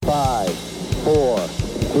4,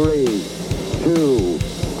 3, 2,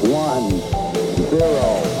 1, 0.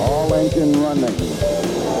 All engine running.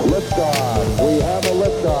 Liftoff. We have a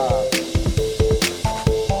liftoff.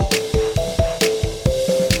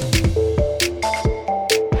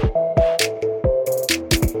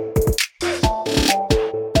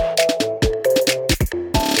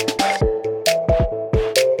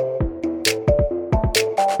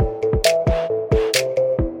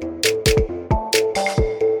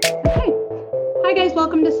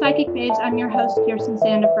 Psychic Babes. I'm your host, Kirsten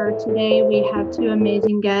Sandefur. Today we have two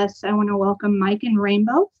amazing guests. I want to welcome Mike and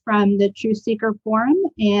Rainbow from the Truth Seeker Forum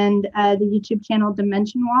and the YouTube channel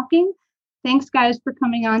Dimension Walking. Thanks, guys, for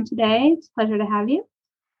coming on today. It's a pleasure to have you.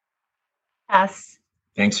 Yes.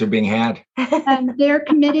 Thanks for being had. They're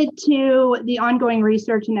committed to the ongoing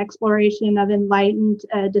research and exploration of enlightened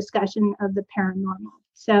discussion of the paranormal.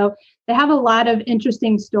 So they have a lot of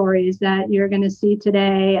interesting stories that you're going to see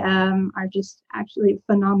today are just actually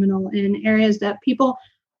phenomenal in areas that people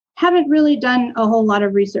haven't really done a whole lot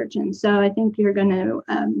of research in. So I think you're going to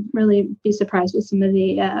really be surprised with some of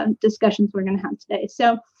the discussions we're going to have today.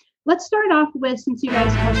 So let's start off with, since you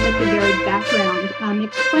guys have such a varied background,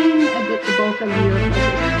 explain a bit to both of your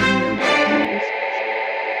focus.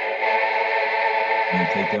 Can you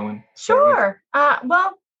take that one? Sure.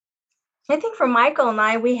 Well, I think for Michael and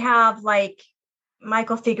I, we have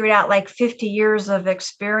Michael figured out 50 years of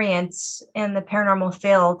experience in the paranormal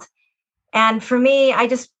field. And for me, I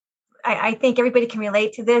think everybody can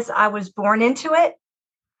relate to this. I was born into it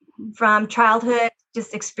from childhood,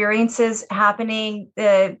 just experiences happening,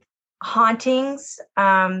 the hauntings,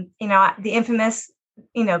 the infamous,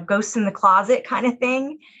 ghosts in the closet kind of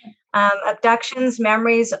thing, abductions,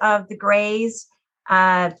 memories of the Greys,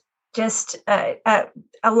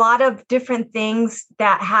 a lot of different things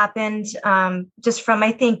that happened just from,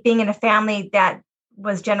 I think, being in a family that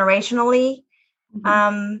was generationally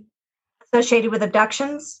associated with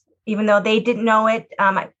abductions, even though they didn't know it.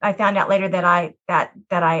 I found out later that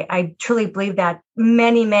I truly believe that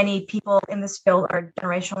many people in this field are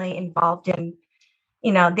generationally involved in,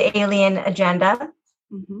 the alien agenda.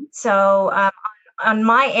 Mm-hmm. So on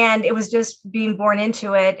my end, it was just being born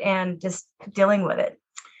into it and just dealing with it.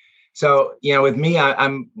 So, with me,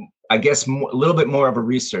 I'm a little bit more of a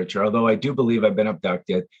researcher, although I do believe I've been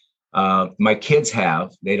abducted. My kids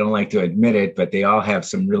have. They don't like to admit it, but they all have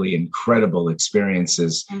some really incredible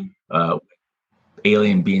experiences,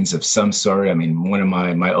 alien beings of some sort. I mean, one of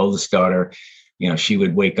my oldest daughter, she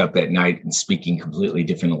would wake up at night and speaking completely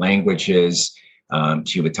different languages.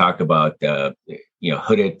 She would talk about,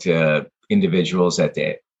 hooded individuals at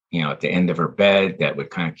the end of her bed that would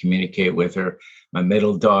kind of communicate with her. My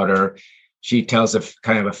middle daughter, she tells a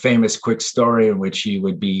kind of a famous quick story in which she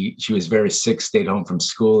was very sick, stayed home from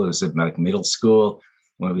school. It was at middle school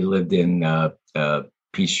when we lived in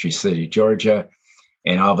Peachtree City, Georgia.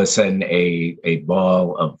 And all of a sudden a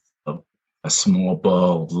ball of a small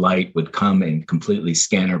ball of light would come and completely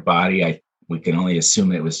scan her body. We can only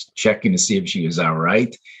assume it was checking to see if she was all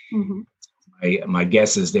right. Mm-hmm. My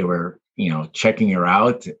guess is they were, checking her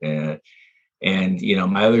out. And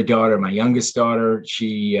my other daughter, my youngest daughter,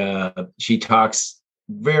 she talks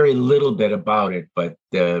very little bit about it, but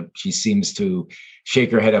she seems to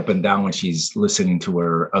shake her head up and down when she's listening to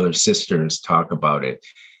her other sisters talk about it.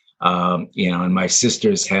 And my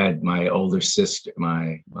sisters had my older sister,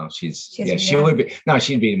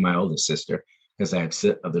 she'd be my oldest sister because I have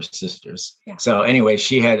other sisters. Yeah. So anyway,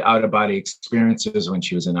 she had out-of-body experiences when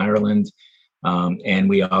she was in Ireland.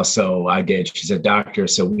 And she's a doctor,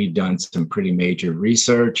 so we've done some pretty major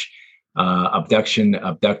research,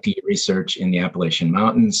 abductee research in the Appalachian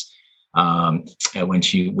Mountains. And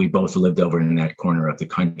we both lived over in that corner of the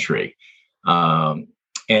country. And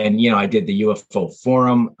I did the UFO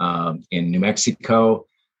Forum in New Mexico,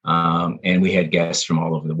 and we had guests from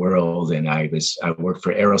all over the world. And I worked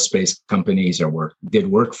for aerospace companies, did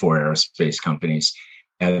work for aerospace companies.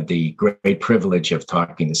 Had the great privilege of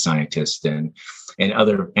talking to scientists and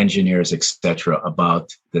other engineers, et cetera,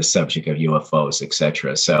 about the subject of UFOs, et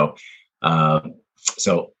cetera. So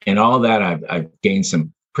in all that, I've gained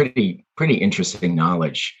some pretty interesting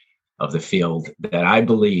knowledge of the field that I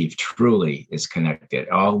believe truly is connected.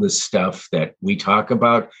 All this stuff that we talk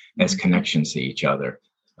about has connections to each other.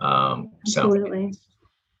 Absolutely.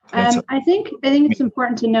 I think it's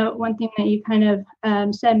important to note one thing that you kind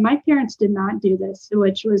of said. My parents did not do this,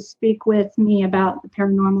 which was speak with me about the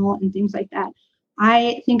paranormal and things like that.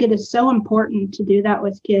 I think it is so important to do that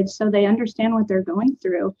with kids so they understand what they're going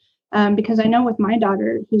through. Because I know with my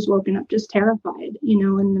daughter, who's woken up just terrified, in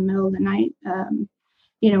the middle of the night,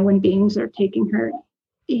 when beings are taking her,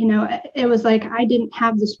 it was like I didn't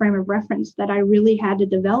have this frame of reference that I really had to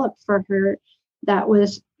develop for her that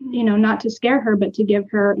was, not to scare her, but to give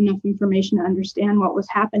her enough information to understand what was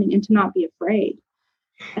happening and to not be afraid.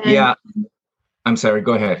 And, yeah. I'm sorry,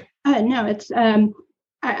 go ahead. No, it's,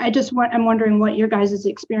 I'm wondering what your guys'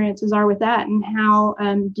 experiences are with that, and how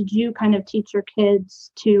did you kind of teach your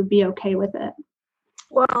kids to be okay with it?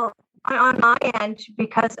 Well, on my end,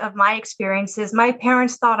 because of my experiences, my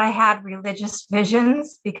parents thought I had religious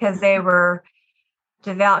visions because they were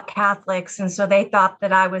devout Catholics. And so they thought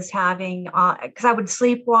that I was having, because I would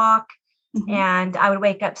sleepwalk and I would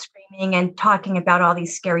wake up screaming and talking about all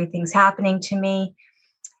these scary things happening to me.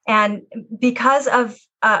 And because of,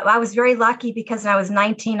 I was very lucky because when I was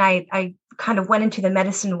 19, I kind of went into the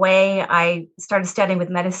medicine way. I started studying with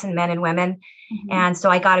medicine men and women. And so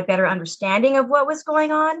I got a better understanding of what was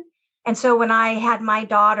going on. And so when I had my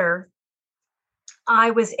daughter,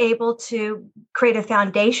 I was able to create a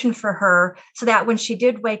foundation for her so that when she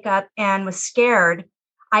did wake up and was scared,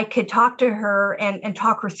 I could talk to her and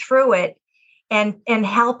talk her through it and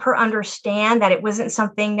help her understand that it wasn't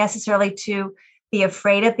something necessarily to be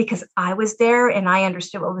afraid of, because I was there and I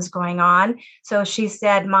understood what was going on. So she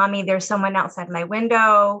said, "Mommy, there's someone outside my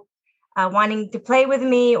window wanting to play with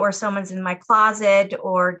me, or someone's in my closet,"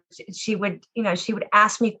 or she would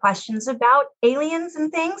ask me questions about aliens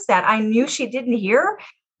and things that I knew she didn't hear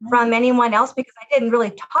from anyone else, because I didn't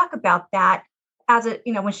really talk about that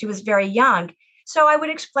when she was very young. So I would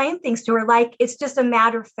explain things to her like it's just a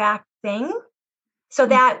matter of fact thing, so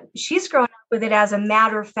that she's grown up with it as a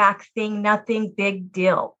matter of fact thing, nothing big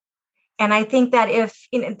deal. And I think that if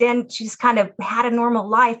then she's kind of had a normal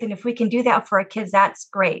life, and if we can do that for our kids, that's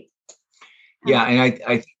great. Yeah, and I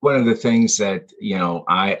think one of the things that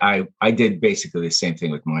I did basically the same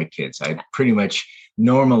thing with my kids. I pretty much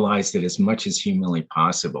normalized it as much as humanly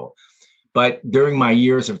possible. But during my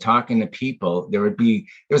years of talking to people, there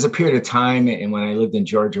was a period of time, and when I lived in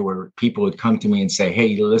Georgia, where people would come to me and say,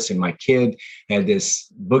 "Hey, listen, my kid had this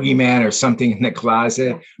boogeyman or something in the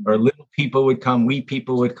closet," or little people would come, wee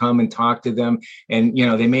people would come and talk to them, and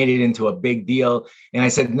they made it into a big deal. And I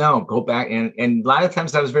said, "No, go back." And a lot of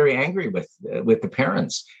times I was very angry with the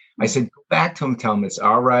parents. I said, "Go back to them, tell them it's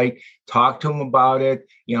all right, talk to them about it,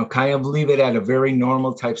 kind of leave it at a very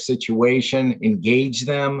normal type situation, engage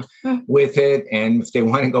them with it. And if they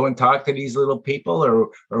want to go and talk to these little people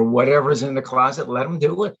or whatever's in the closet, let them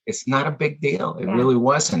do it. It's not a big deal." It really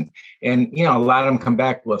wasn't. And, a lot of them come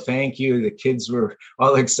back, "Well, thank you." The kids were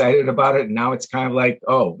all excited about it. And now it's kind of like,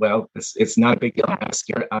 "Oh, well, it's not a big deal. I'm not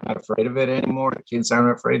scared. I'm not afraid of it anymore. The kids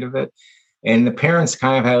aren't afraid of it." And the parents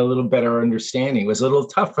kind of had a little better understanding. It was a little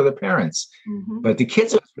tough for the parents, but the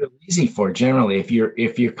kids it was really easy for generally. If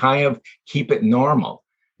you kind of keep it normal,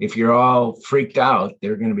 if you're all freaked out,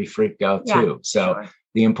 they're going to be freaked out too. So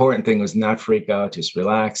the important thing was not freak out, just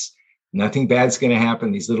relax. Nothing bad's going to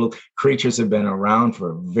happen. These little creatures have been around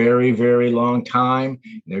for a very, very long time.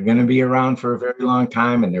 They're going to be around for a very long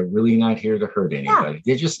time, and they're really not here to hurt anybody. Yeah.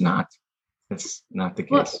 They're just not. That's not the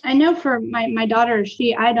case. Well, I know for my daughter,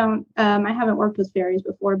 I haven't worked with fairies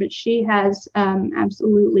before, but she has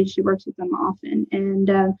absolutely, she works with them often.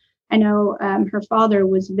 And I know her father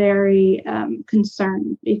was very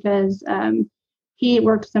concerned because he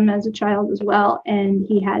worked with them as a child as well. And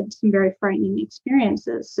he had some very frightening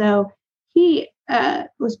experiences. So he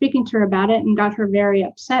was speaking to her about it and got her very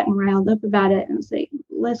upset and riled up about it, and was like,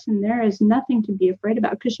 "Listen, there is nothing to be afraid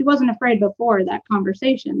about," because she wasn't afraid before that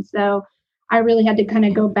conversation. So I really had to kind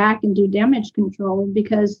of go back and do damage control,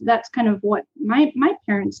 because that's kind of what my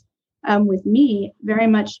parents with me very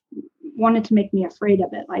much wanted to make me afraid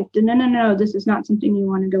of it. Like, no, this is not something you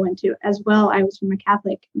want to go into. As well, I was from a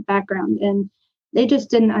Catholic background, and they just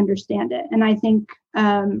didn't understand it. And I think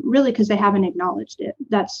really because they haven't acknowledged it.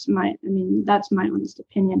 That's my honest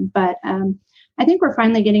opinion. But I think we're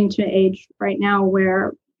finally getting to an age right now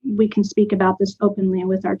where we can speak about this openly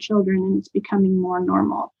with our children, and it's becoming more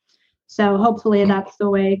normal. So hopefully that's the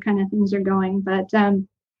way kind of things are going. But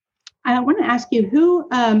I want to ask you who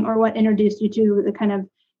or what introduced you to the kind of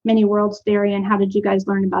many worlds theory, and how did you guys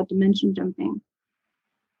learn about dimension jumping?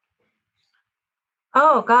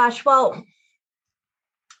 Oh, gosh. Well,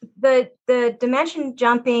 the dimension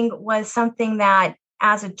jumping was something that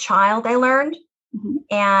as a child I learned.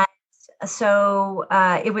 And so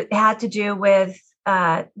it had to do with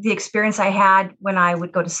the experience I had when I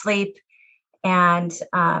would go to sleep, and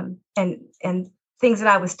things that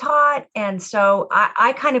I was taught. And so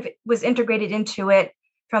I kind of was integrated into it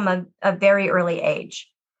from a very early age.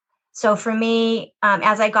 So for me,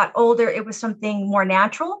 as I got older, it was something more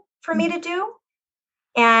natural for me to do.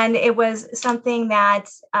 And it was something that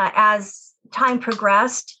as time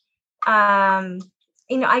progressed,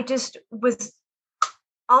 I just was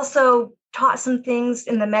also taught some things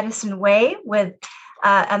in the medicine way with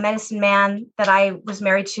a medicine man that I was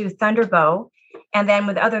married to, Thunderbow, and then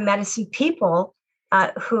with other medicine people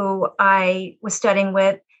who I was studying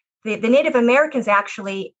with. The Native Americans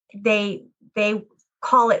actually, they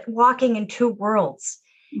call it walking in two worlds.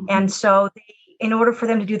 Mm-hmm. And so in order for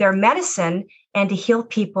them to do their medicine and to heal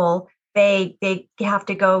people, they have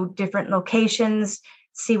to go different locations,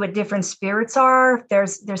 see what different spirits are. If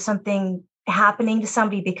there's something happening to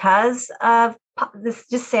somebody because of this,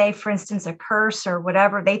 just say, for instance, a curse or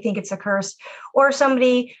whatever, they think it's a curse, or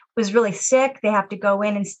somebody was really sick, they have to go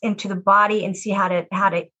into the body and see how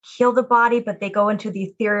to heal the body, but they go into the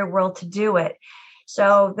ethereal world to do it.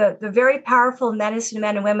 So the very powerful medicine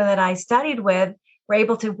men and women that I studied with were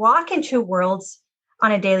able to walk in two worlds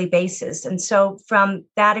on a daily basis. And so from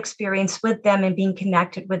that experience with them and being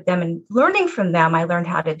connected with them and learning from them, I learned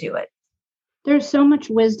how to do it. There's so much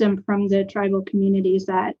wisdom from the tribal communities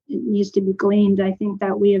that it needs to be gleaned. I think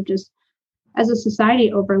that we have just, as a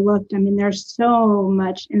society, overlooked. I mean, there's so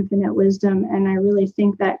much infinite wisdom. And I really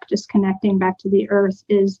think that just connecting back to the earth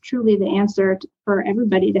is truly the answer for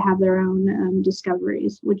everybody to have their own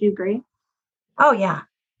discoveries. Would you agree? Oh, yeah.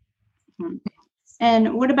 Mm-hmm.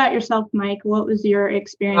 And what about yourself, Mike? What was your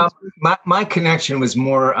experience? My connection was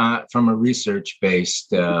more from a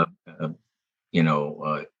research-based,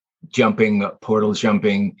 portal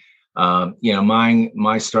jumping.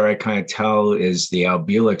 My story I kind of tell is the Al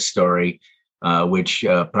Bielek story, which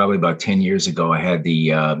probably about 10 years ago I had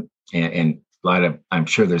I'm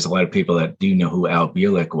sure there's a lot of people that do know who Al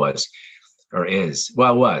Bielek was or is.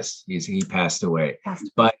 Well, he passed away.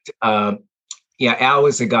 But Al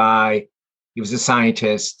was a guy. He was a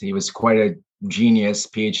scientist. He was quite a genius,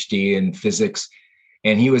 PhD in physics.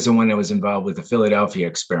 And he was the one that was involved with the Philadelphia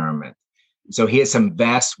experiment. So he has some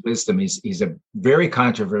vast wisdom. He's a very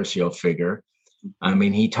controversial figure. I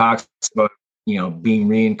mean, he talks about, being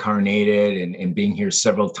reincarnated and being here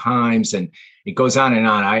several times. And it goes on and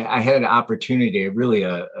on. I had an opportunity, a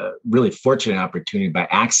really fortunate opportunity by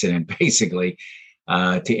accident, basically,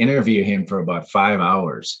 to interview him for about 5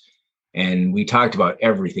 hours. And we talked about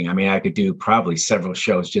everything. I mean, I could do probably several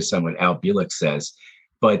shows just on what Al Bielek says.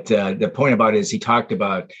 But the point about it is he talked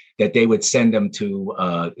about that they would send them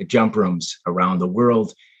to jump rooms around the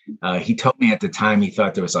world. He told me at the time he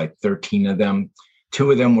thought there was like 13 of them.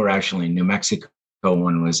 2 of them were actually in New Mexico.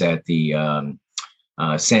 One was at the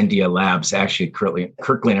Sandia Labs, actually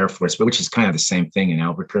Kirkland Air Force, but which is kind of the same thing in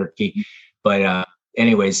Albuquerque. But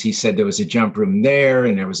anyways, he said there was a jump room there,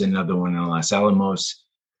 and there was another one in Los Alamos.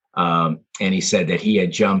 And he said that he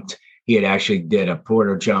had actually did a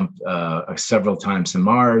portal jump several times to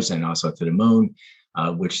Mars and also to the moon,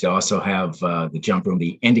 which they also have the jump room,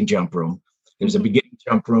 the ending jump room. There's a beginning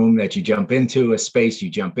jump room that you jump into, a space you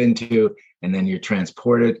jump into, and then you're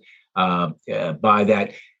transported by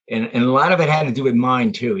that. And a lot of it had to do with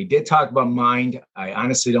mind, too. He did talk about mind. I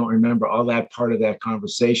honestly don't remember all that part of that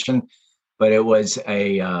conversation, but it was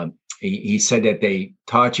he said that they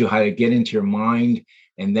taught you how to get into your mind,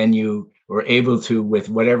 and then you were able to, with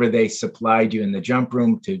whatever they supplied you in the jump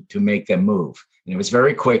room, to make them move. And it was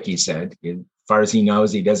very quick, he said. As far as he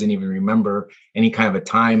knows, he doesn't even remember any kind of a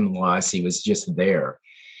time loss. He was just there.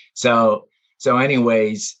 So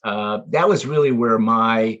anyways, that was really where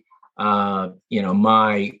my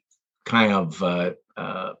kind of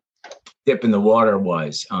dip in the water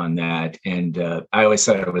was on that. And I always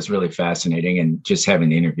thought it was really fascinating. And just having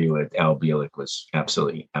the interview with Al Bielek was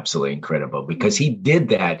absolutely, absolutely incredible, because he did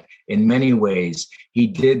that in many ways. He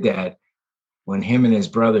did that when him and his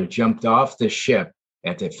brother jumped off the ship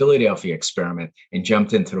at the Philadelphia experiment and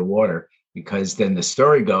jumped into the water, because then the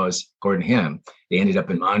story goes, according to him, they ended up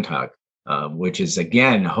in Montauk, which is,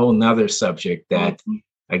 again, a whole nother subject that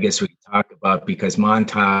I guess we can talk about, because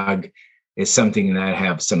Montauk is something that I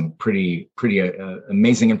have some pretty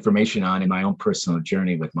amazing information on in my own personal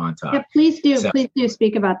journey with Montauk. Yeah, please do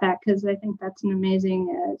speak about that, because I think that's an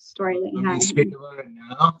amazing story that you have. Speak about it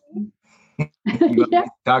now. You want me to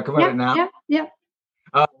talk about it now? Yeah.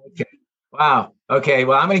 Oh, okay. Wow. Okay.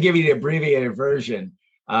 Well, I'm going to give you the abbreviated version.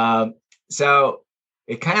 So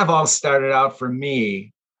it kind of all started out for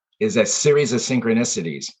me is a series of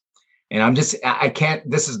synchronicities. And this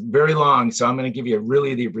is very long, so I'm going to give you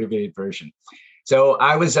the abbreviated version. So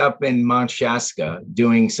I was up in Mount Shasta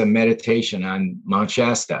doing some meditation on Mount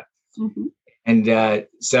Shasta. Mm-hmm. And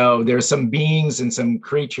so there's some beings and some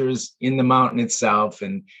creatures in the mountain itself.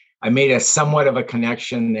 And I made a somewhat of a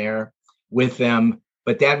connection there with them.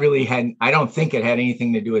 But that really I don't think it had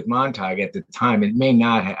anything to do with Montauk at the time. It may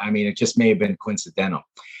not have, it just may have been coincidental.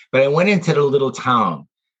 But I went into the little town,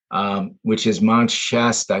 which is Mount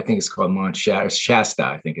Shasta. I think it's called Mount Shasta,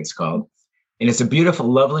 I think it's called. And it's a beautiful,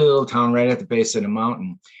 lovely little town right at the base of the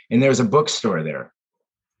mountain. And there's a bookstore there.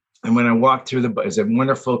 And when I walked through it's a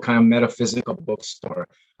wonderful kind of metaphysical bookstore.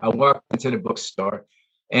 I walked into the bookstore,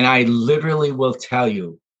 and I literally will tell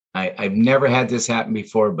you, I've never had this happen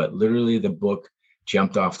before, but literally the book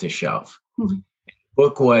jumped off the shelf. Mm-hmm. The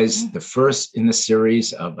book was the first in the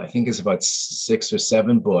series of, I think it's about 6 or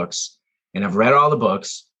 7 books. And I've read all the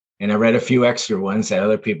books, and I read a few extra ones that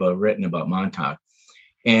other people have written about Montauk.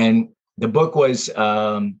 And the book was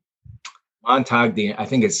Montauk, I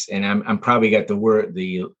think it's, and I'm probably got the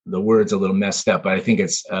words a little messed up, but I think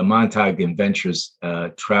it's Montauk Adventures,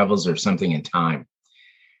 Travels or something in Time.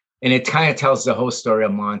 And it kind of tells the whole story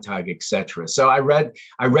of Montauk, etc. So I read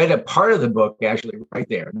a part of the book actually right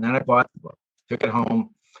there. And then I bought the book, took it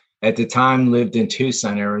home. At the time, lived in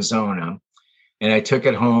Tucson, Arizona. And I took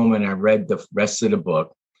it home and I read the rest of the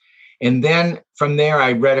book. And then from there,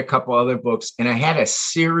 I read a couple other books, and I had a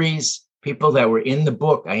series people that were in the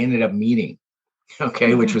book I ended up meeting,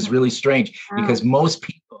 okay, which was really strange because most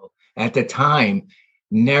people at the time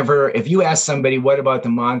never, if you ask somebody, what about the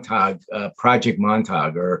Montauk, Project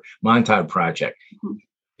Montauk or Montauk Project,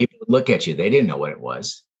 people would look at you. They didn't know what it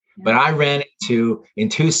was. But I ran into, in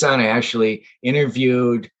Tucson, I actually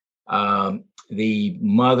interviewed the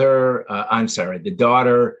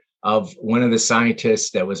daughter of one of the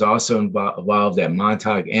scientists that was also involved at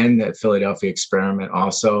Montauk and the Philadelphia experiment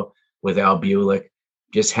also with Al Bulick.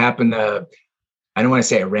 Just happened to, I don't want to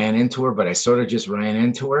say I ran into her, but I sort of just ran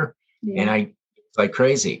into her and I like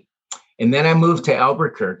crazy. And then I moved to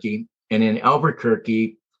Albuquerque, and in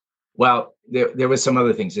Albuquerque, well, there was some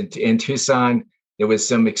other things. In Tucson, there was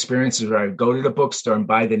some experiences where I would go to the bookstore and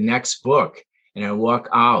buy the next book, and I walk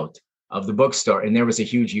out of the bookstore and there was a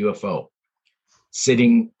huge UFO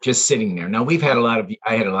just sitting there. Now I had a lot of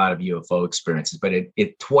UFO experiences, but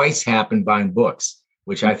it twice happened buying books,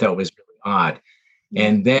 which I thought was really odd.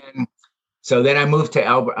 And then I moved to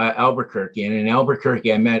Albuquerque, and in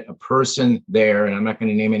Albuquerque, I met a person there, and I'm not going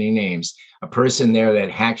to name any names, a person there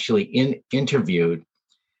that actually interviewed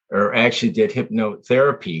or actually did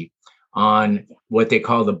hypnotherapy on what they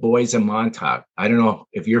call the Boys of Montauk. I don't know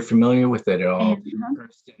if you're familiar with it at all,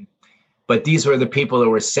 Kirsten, but these were the people that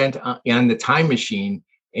were sent on the time machine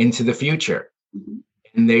into the future.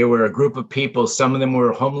 And they were a group of people. Some of them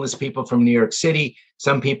were homeless people from New York City.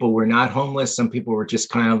 Some people were not homeless. Some people were just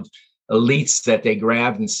kind of elites that they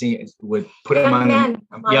grabbed and would put them on.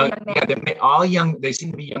 They're all young. They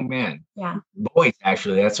seem to be young men. Yeah. Boys,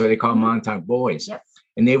 actually. That's why they call Montauk boys. Yep.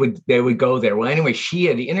 And they would go there. Well, anyway, she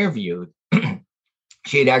had interviewed,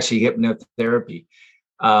 she had actually hypnotherapy,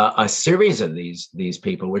 a series of these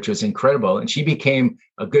people, which was incredible. And she became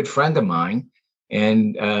a good friend of mine.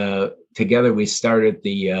 And together we started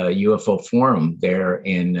the UFO Forum there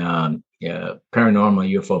in Paranormal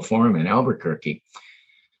UFO Forum in Albuquerque.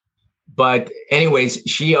 But anyways,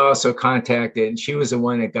 she also contacted, and she was the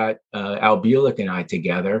one that got Al Bulick and I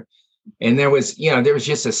together. And there was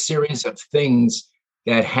just a series of things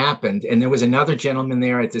that happened. And there was another gentleman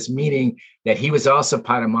there at this meeting that he was also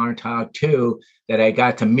part of Montauk too, that I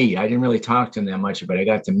got to meet. I didn't really talk to him that much, but I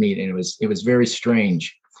got to meet, and it was very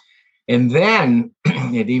strange. And then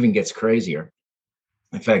it even gets crazier.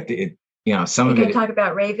 In fact, some of it. Can you talk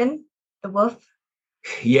about Raven, the wolf?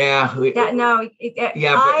 Yeah. What's go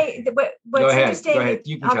interesting. Go ahead.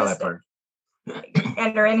 You can tell that part.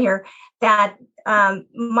 Enter in here that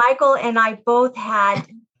Michael and I both had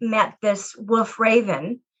met this wolf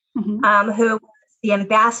Raven, who was the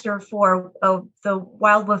ambassador for the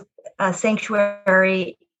Wild Wolf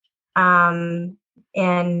Sanctuary in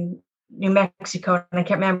New Mexico, and I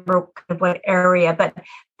can't remember what area, but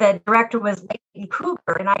the director was Leighton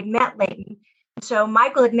Kruger, and I met Leighton. So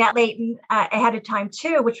Michael had met Leighton ahead of time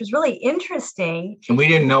too, which was really interesting. And we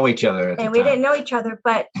didn't know each other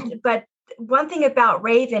but one thing about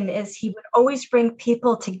Raven is he would always bring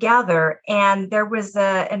people together, and there was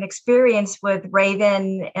an experience with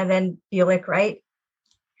Raven and then Bulick, right?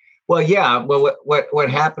 Well, yeah. Well, what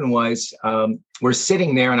happened was we're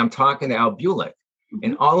sitting there, and I'm talking to Al Bulick.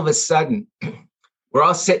 And all of a sudden, we're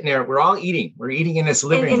all sitting there. We're all eating. We're eating in this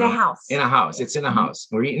living room. In a house. In a house. It's in a house.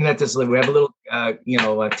 We're eating at this living. We have a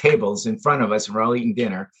little, tables in front of us, and we're all eating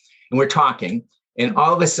dinner, and we're talking. And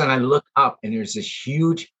all of a sudden, I look up, and there's this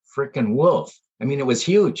huge freaking wolf. I mean, it was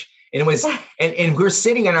huge, and it was, and we're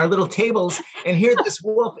sitting at our little tables, and here's this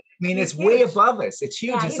wolf. I mean, it's way above us. It's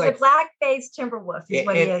huge. Yeah, it's he's like a black-faced timber wolf. Is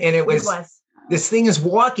what he is. And it was. This thing is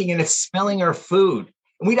walking, and it's smelling our food.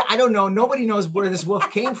 I don't know. Nobody knows where this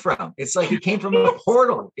wolf came from. It's like it came from a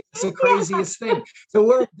portal. It's the craziest thing.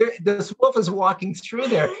 So this wolf is walking through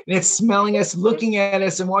there, and it's smelling us, looking at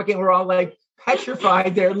us, and walking. We're all like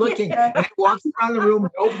petrified there, looking. And it walks around the room,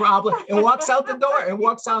 no problem, and walks out the door, and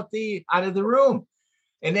walks out of the room.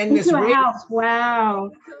 And then this house.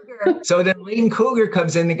 Wow. So then Leighton Cougar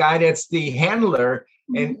comes in, the guy that's the handler,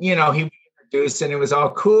 and he introduced, and it was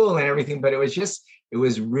all cool and everything, but it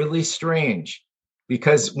was really strange.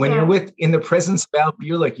 Because when you're in the presence of Al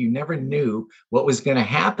Bulick, you never knew what was going to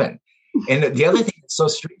happen. And the other thing that's so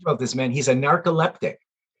strange about this man, he's a narcoleptic.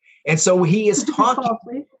 And so he is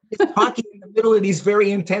talking, in the middle of these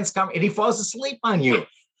very intense comments, and he falls asleep on you.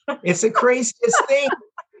 It's the craziest thing.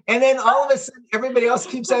 And then all of a sudden, everybody else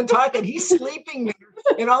keeps on talking. He's sleeping there.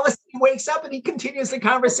 And all of a sudden he wakes up and he continues the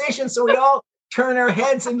conversation. So we all turn our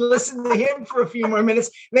heads and listen to him for a few more minutes.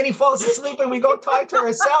 And then he falls asleep and we go talk to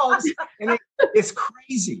ourselves. And it's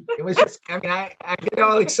crazy. It was just, I get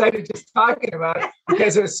all excited just talking about it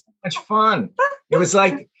because it was so much fun. It was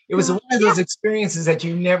one of those experiences that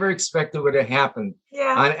you never expected would have happened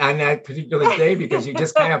on that particular day, because you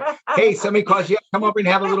just kind of, hey, somebody calls you up, come over and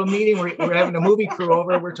have a little meeting. We're having a movie crew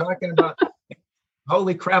over. We're talking about,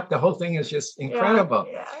 holy crap, the whole thing is just incredible.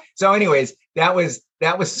 Yeah. So anyways, that was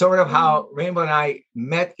sort of how Rainbow and I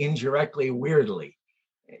met indirectly, weirdly,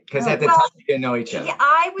 because at the time we didn't know each other. Yeah,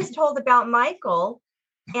 I was told about Michael,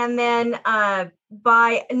 and then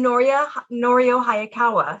by Norio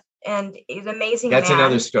Hayakawa, and he's an amazing That's man.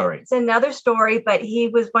 Another story. It's another story, but he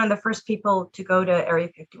was one of the first people to go to Area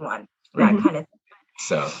 51, that kind of thing.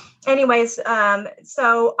 So anyways,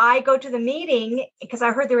 so I go to the meeting because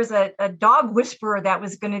I heard there was a dog whisperer that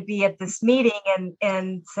was going to be at this meeting.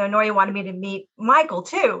 And so Noria wanted me to meet Michael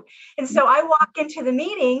too. And so I walk into the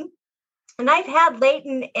meeting, and I've had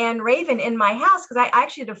Leighton and Raven in my house because I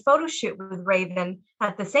actually did a photo shoot with Raven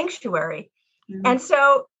at the sanctuary. Mm-hmm. And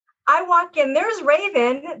so I walk in, there's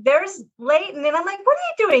Raven, there's Leighton, and I'm like, what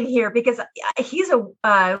are you doing here? Because he's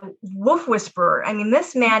a wolf whisperer. I mean,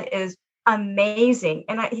 this man is amazing.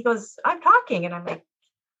 And he goes, I'm talking. And I'm like,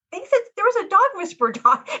 he said there was a dog whisperer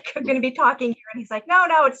going to be talking here. And he's like, no,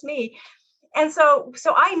 it's me. And so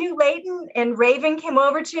I knew Leighton, and Raven came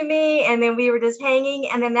over to me, and then we were just hanging.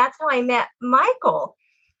 And then that's how I met Michael.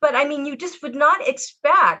 But I mean, you just would not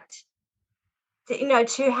expect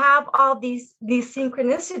to have all these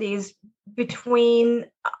synchronicities between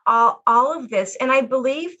all of this. And I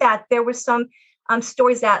believe that there were some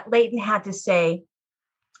stories that Leighton had to say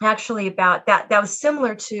actually about that was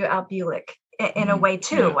similar to Al Bulick in a way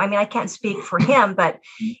too. Yeah. I mean, I can't speak for him, but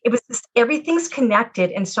it was just, everything's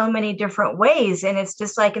connected in so many different ways. And it's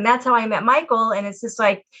just like, and that's how I met Michael. And it's just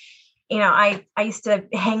like, I used to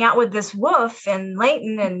hang out with this wolf and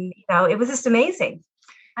Leighton, and it was just amazing.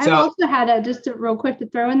 I've also had just real quick to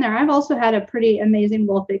throw in there, I've also had a pretty amazing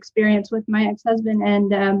wolf experience with my ex-husband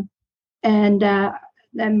and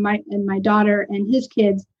my daughter and his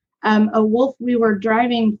kids. A wolf, we were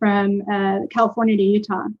driving from California to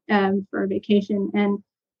Utah for a vacation, and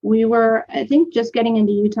we were, I think, just getting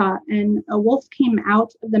into Utah, and a wolf came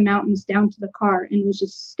out of the mountains down to the car and was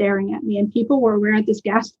just staring at me. And we're at this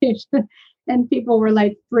gas station, and people were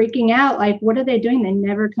like freaking out, like, what are they doing? They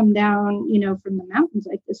never come down, from the mountains.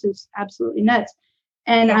 Like, this is absolutely nuts.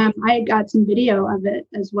 And I got some video of it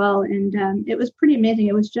as well. And it was pretty amazing.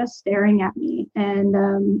 It was just staring at me.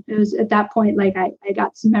 And it was at that point, like I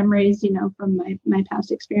got some memories, from my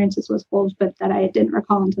past experiences with wolves, but that I didn't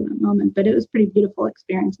recall until that moment. But it was a pretty beautiful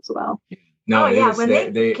experience as well. No, when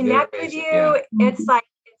they connect with you, it's like,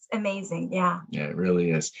 it's amazing. Yeah. Yeah, it really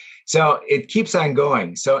is. So it keeps on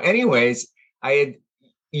going. So anyways,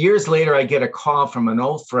 years later, I get a call from an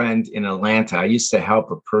old friend in Atlanta. I used to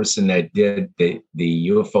help a person that did the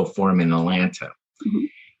UFO forum in Atlanta. Mm-hmm.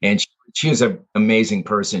 And she was an amazing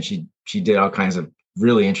person. She did all kinds of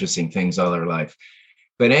really interesting things all her life.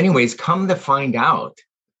 But anyways, come to find out,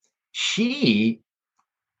 she,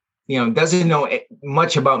 doesn't know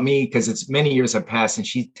much about me because it's many years have passed. And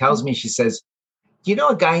she tells me, she says, do you know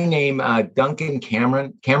a guy named Duncan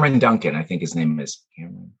Cameron? Cameron Duncan, I think his name is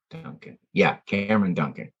Cameron Duncan. Yeah, Cameron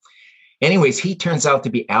Duncan. Anyways, he turns out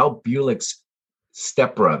to be Al Bulick's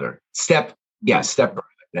stepbrother. Stepbrother.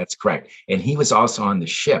 That's correct. And he was also on the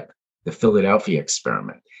ship, the Philadelphia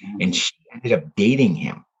Experiment. And she ended up dating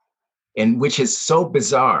him, and which is so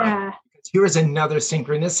bizarre. Yeah. Here's another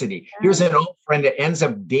synchronicity. Yeah. Here's an old friend that ends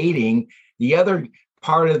up dating the other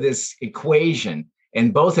part of this equation.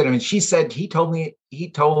 And both of them, and she said, he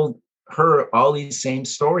told her all these same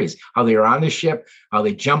stories, how they were on the ship, how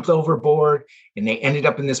they jumped overboard, and they ended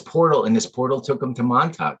up in this portal, and this portal took them to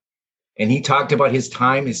Montauk. And he talked about his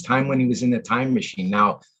time when he was in the time machine.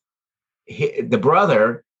 Now, the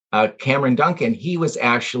brother, Cameron Duncan, he was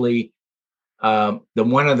actually the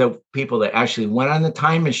one of the people that actually went on the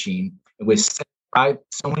time machine. It was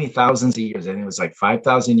so many thousands of years. I think it was like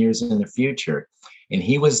 5,000 years in the future. And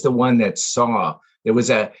he was the one that saw there was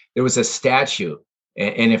a statue.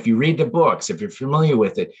 And if you read the books, if you're familiar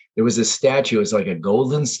with it, there was a statue. It was like a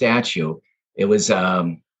golden statue. It was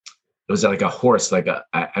like a horse, I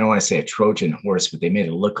don't want to say a Trojan horse, but they made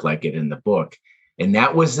it look like it in the book. And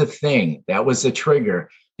that was the thing. That was the trigger,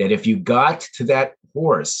 that if you got to that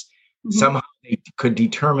horse, somehow they could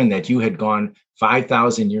determine that you had gone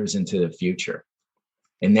 5,000 years into the future.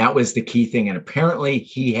 And that was the key thing. And apparently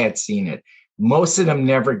he had seen it. Most of them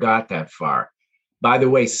never got that far. By the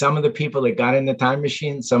way, some of the people that got in the time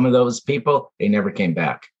machine, some of those people, they never came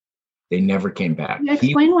back. They never came back.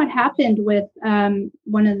 Explain what happened with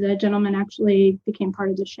one of the gentlemen actually became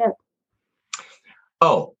part of the ship.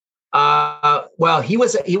 Oh, well, he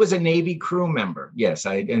was a Navy crew member. Yes,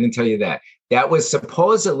 I didn't tell you that. That was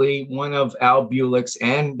supposedly one of Al Bulick's,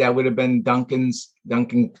 and that would have been Duncan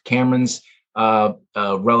Cameron's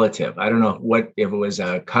relative. I don't know if it was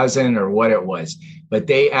a cousin or what it was, but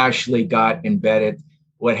they actually got embedded.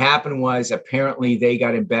 What happened was apparently they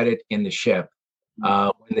got embedded in the ship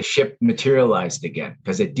when the ship materialized again,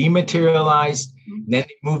 because it dematerialized. Then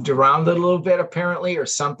it moved around a little bit, apparently, or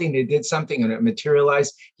something. They did something and it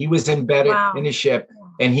materialized. He was embedded in the ship,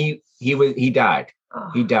 and he died.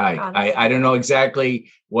 He died. I don't know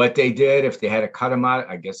exactly what they did. If they had to cut him out,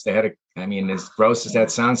 I guess they had to. I mean, as gross as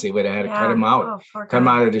that sounds, they would have had to cut him out, cut him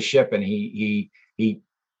out of the ship. And he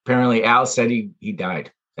apparently, Al said he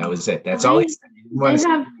died. That was it. That's all he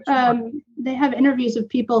said. They have interviews of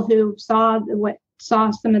people who saw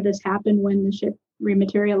some of this happen when the ship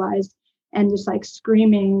rematerialized, and just like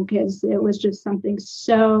screaming because it was just something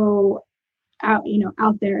so out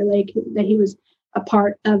there, like that he was a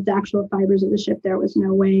part of the actual fibers of the ship. There was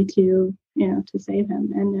no way to save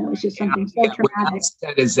him, and it was just something so traumatic. What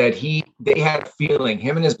said is that they had a feeling,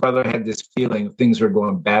 him and his brother had this feeling things were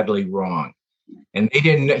going badly wrong, and they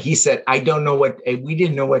didn't. He said, we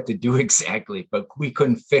didn't know what to do exactly, but we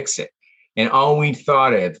couldn't fix it, and all we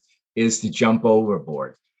thought of is to jump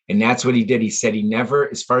overboard. And that's what he did. He said he never,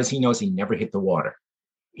 as far as he knows, he never hit the water.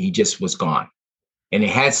 He just was gone. And it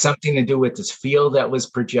had something to do with this field that was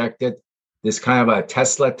projected, this kind of a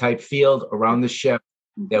Tesla type field around the ship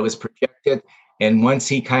that was projected. And once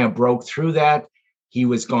he kind of broke through that, he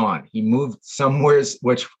was gone. He moved somewheres,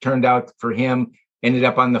 which turned out for him, ended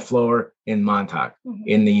up on the floor in Montauk,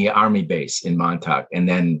 in the Army base in Montauk. And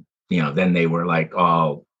then, then they were like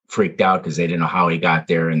all freaked out because they didn't know how he got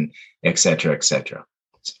there, and et cetera, et cetera.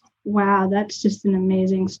 Wow, that's just an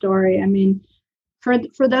amazing story. I mean, for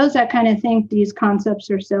those that kind of think these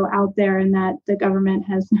concepts are so out there and that the government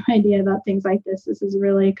has no idea about things like this is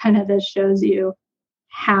really this shows you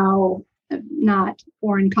how not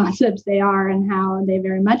foreign concepts they are, and how they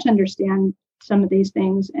very much understand some of these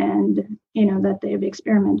things, and that they've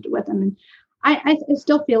experimented with them. And I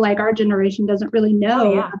still feel like our generation doesn't really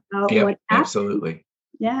know about what happened. Absolutely.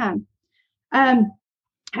 Yeah.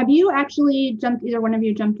 Have you actually either one of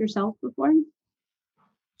you jumped yourself before?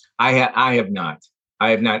 I have not.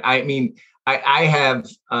 I mean, I have,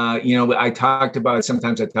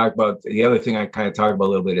 sometimes I talk about the other thing I kind of talk about a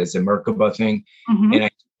little bit is the Merkaba thing. And I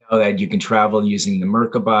know that you can travel using the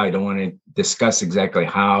Merkaba. I don't want to discuss exactly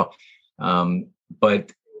how,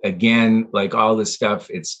 but again, like all this stuff,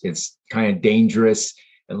 it's kind of dangerous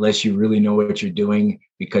unless you really know what you're doing,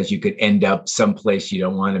 because you could end up someplace you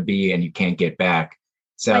don't want to be and you can't get back.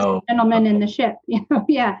 So, like the gentleman in the ship,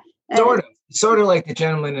 yeah. Sort of like the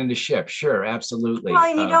gentleman in the ship. Sure, absolutely. Well,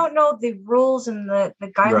 and you don't know the rules and the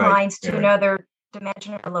guidelines to another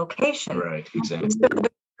dimension or location. Right, exactly.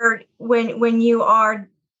 So when you are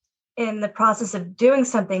in the process of doing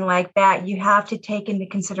something like that, you have to take into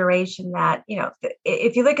consideration that,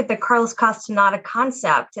 if you look at the Carlos Castaneda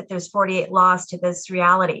concept, that there's 48 laws to this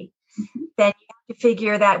reality, then you have to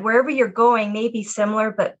figure that wherever you're going may be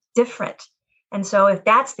similar but different. And so if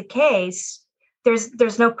that's the case,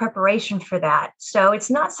 there's no preparation for that. So it's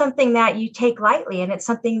not something that you take lightly, and it's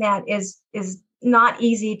something that is not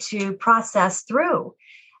easy to process through.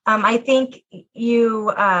 I think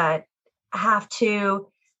you have to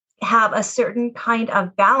have a certain kind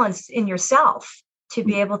of balance in yourself to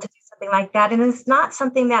be able to do something like that. And it's not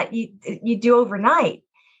something that you do overnight.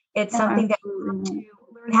 It's something that you have to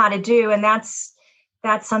learn how to do. And that's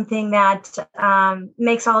something that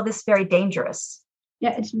makes all of this very dangerous.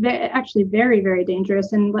 Yeah, it's actually very, very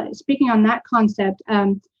dangerous. And speaking on that concept,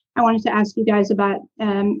 I wanted to ask you guys about,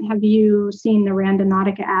 have you seen the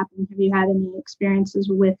Randonautica app, and have you had any experiences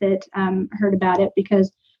with it, heard about it?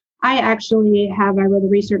 Because I wrote a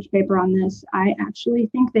research paper on this. I actually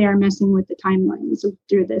think they are messing with the timelines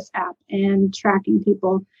through this app and tracking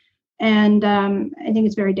people. And I think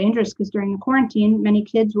it's very dangerous because during the quarantine, many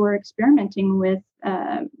kids were experimenting with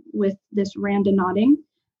this randonauting,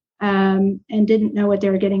 and didn't know what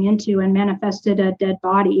they were getting into, and manifested a dead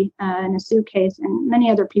body in a suitcase. And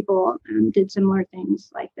many other people did similar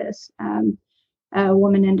things like this. A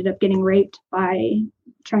woman ended up getting raped by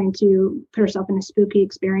trying to put herself in a spooky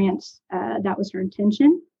experience. That was her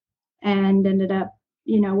intention, and ended up,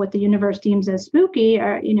 what the universe deems as spooky,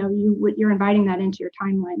 or, you're inviting that into your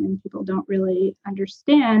timeline, and people don't really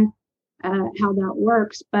understand how that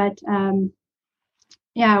works. But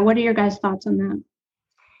what are your guys' thoughts on that?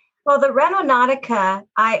 Well, the Randonautica,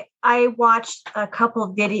 I watched a couple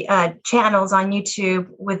of video channels on YouTube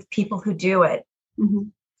with people who do it. Mm-hmm.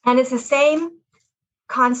 And it's the same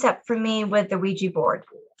concept for me with the Ouija board,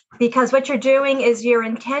 because what you're doing is you're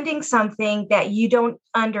intending something that you don't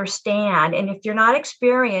understand. And if you're not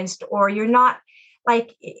experienced, or you're not,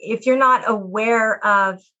 if you're not aware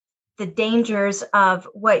of the dangers of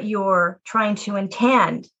what you're trying to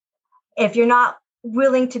intend, if you're not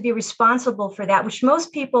willing to be responsible for that, which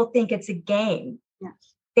most people think it's a game. Yes.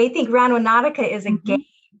 They think Randonautica is a Mm-hmm. game.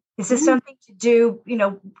 This is something to do,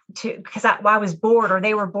 because I was bored, or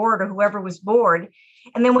they were bored, or whoever was bored.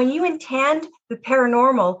 And then when you intend the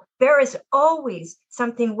paranormal, there is always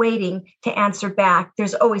something waiting to answer back.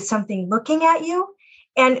 There's always something looking at you.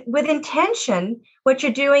 And with intention, what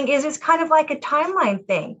you're doing is it's kind of like a timeline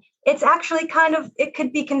thing. It's actually it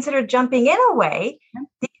could be considered jumping in a way,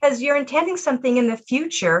 because you're intending something in the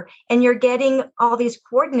future, and you're getting all these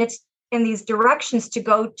coordinates and these directions to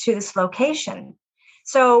go to this location.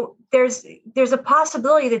 So there's a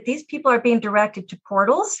possibility that these people are being directed to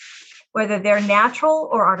portals, whether they're natural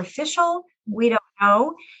or artificial, we don't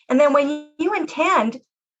know. And then when you intend,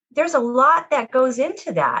 there's a lot that goes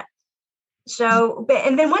into that. So,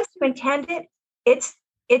 and then once you intend it, it's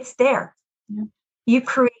there. Yeah. You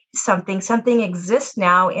create something exists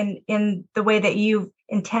now in the way that you've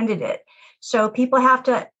intended it. So people have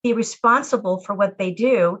to be responsible for what they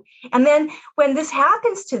do. And then when this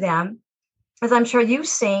happens to them, as I'm sure you've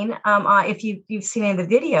seen, if you've seen any of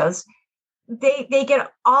the videos, they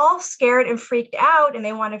get all scared and freaked out, and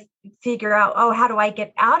they want to figure out, how do I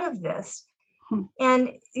get out of this?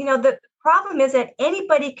 And, the problem is that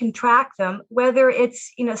anybody can track them, whether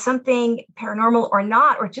it's, something paranormal or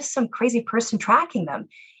not, or just some crazy person tracking them.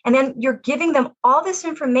 And then you're giving them all this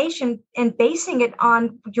information and basing it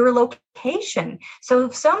on your location. So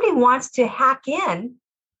if somebody wants to hack in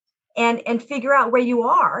and figure out where you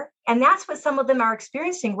are, and that's what some of them are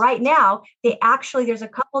experiencing right now. There's a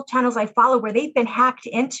couple of channels I follow where they've been hacked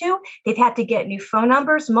into. They've had to get new phone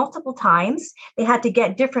numbers multiple times. They had to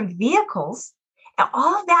get different vehicles, and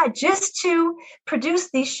all of that just to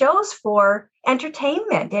produce these shows for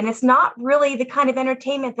entertainment. And it's not really the kind of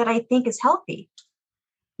entertainment that I think is healthy.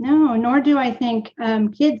 No, nor do I think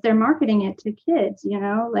kids, they're marketing it to kids,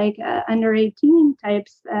 under 18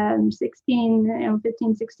 types, 16,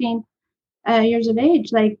 15, 16 years of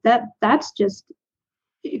age. Like that's just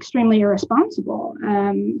extremely irresponsible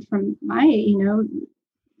from my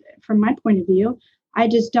point of view. I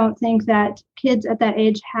just don't think that kids at that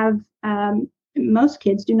age most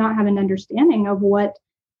kids do not have an understanding of what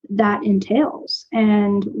that entails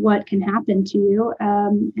and what can happen to you.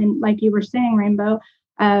 And like you were saying, Rainbow,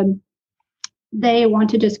 they want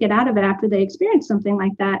to just get out of it after they experience something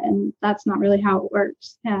like that. And that's not really how it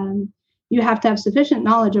works. You have to have sufficient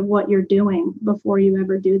knowledge of what you're doing before you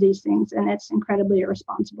ever do these things. And it's incredibly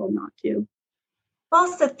irresponsible not to. Well,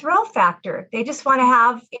 it's the thrill factor. They just want to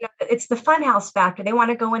have, it's the funhouse factor. They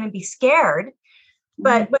want to go in and be scared.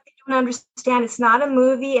 But what they don't understand, it's not a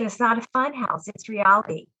movie and it's not a funhouse. It's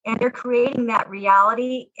reality. And they're creating that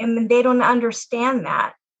reality, and they don't understand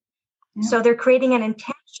that. Yeah. So they're creating an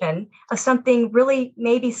intention of something really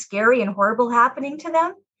maybe scary and horrible happening to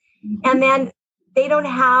them. Mm-hmm. And then they don't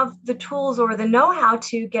have the tools or the know-how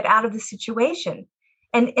to get out of the situation.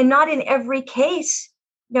 And not in every case,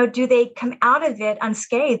 do they come out of it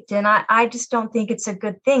unscathed. And I just don't think it's a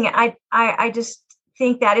good thing. I just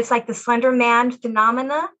think that it's like the Slender Man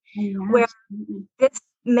phenomena, where this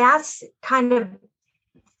mass kind of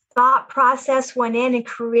thought process went in and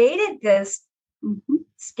created this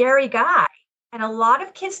scary guy. And a lot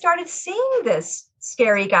of kids started seeing this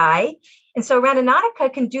scary guy. And so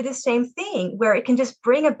Randonautica can do the same thing, where it can just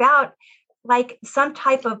bring about like some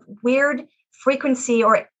type of weird frequency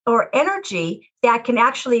or or energy that can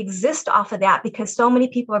actually exist off of that because so many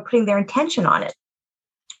people are putting their intention on it.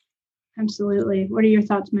 Absolutely. What are your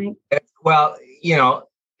thoughts, Mike? Well,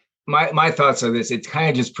 my thoughts are this. It kind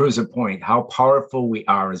of just proves a point how powerful we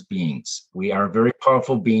are as beings. We are very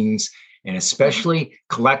powerful beings, and especially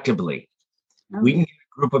collectively. We can get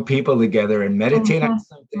a group of people together and meditate on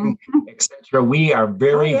something, etc. We are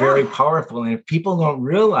very, very powerful. And if people don't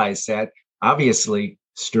realize that, obviously,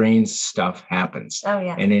 strange stuff happens.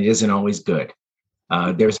 And it isn't always good.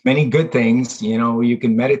 There's many good things. You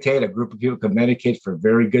can meditate. A group of people can meditate for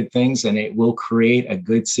very good things, and it will create a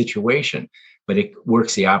good situation. But it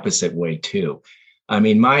works the opposite way too. I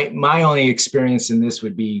mean, my only experience in this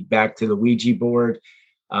would be back to the Ouija board.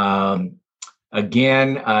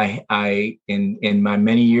 Again, I in my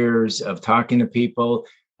many years of talking to people,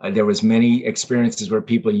 there was many experiences where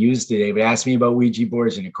people used it. They would ask me about Ouija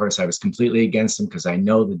boards, and of course, I was completely against them because I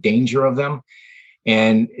know the danger of them.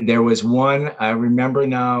 And there was one I remember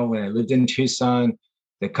now when I lived in Tucson.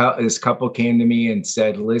 This couple came to me and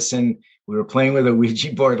said, "Listen, we were playing with a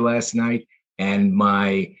Ouija board last night, and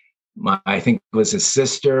my I think it was a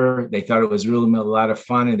sister. They thought it was really a lot of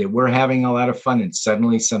fun, and they were having a lot of fun. And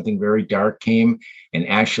suddenly something very dark came and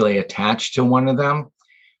actually attached to one of them.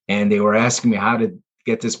 And they were asking me how to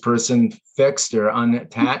get this person fixed or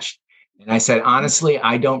unattached. And I said, honestly,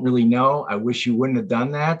 I don't really know. I wish you wouldn't have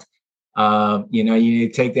done that. You need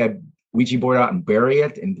to take that Ouija board out and bury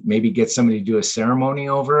it and maybe get somebody to do a ceremony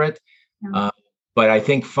over it. But I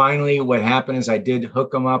think finally what happened is I did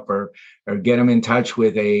hook them up or get them in touch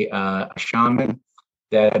with a shaman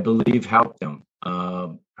that I believe helped them,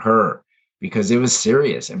 her, because it was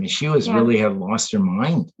serious. I mean, she was really had lost her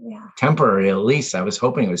mind. Temporary, at least. I was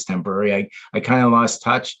hoping it was temporary. I kind of lost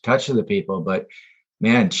touch of the people, but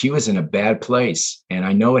man, she was in a bad place. And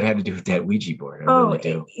I know it had to do with that Ouija board. I really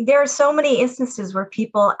do. There are so many instances where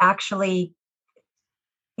people actually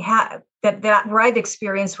have that where I've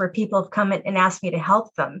experienced where people have come in and asked me to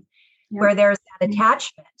help them, where there's that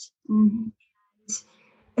attachment.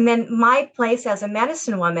 And then my place as a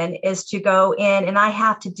medicine woman is to go in and I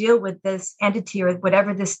have to deal with this entity or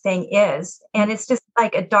whatever this thing is. And it's just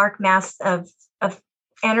like a dark mass of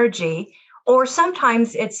energy, or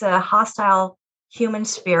sometimes it's a hostile human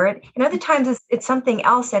spirit. And other times it's something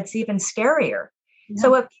else that's even scarier.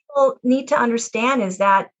 So what people need to understand is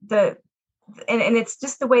that and it's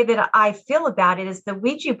just the way that I feel about it is the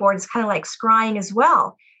Ouija board is kind of like scrying as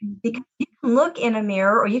well, because you can look in a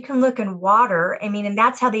mirror or you can look in water. I mean, and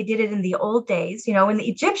that's how they did it in the old days, and the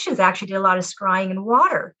Egyptians actually did a lot of scrying in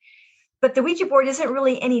water, but the Ouija board isn't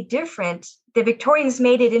really any different. The Victorians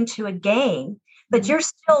made it into a game, but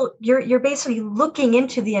you're basically looking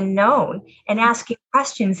into the unknown and asking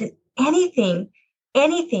questions, and anything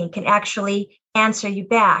can actually answer you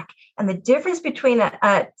back. And the difference between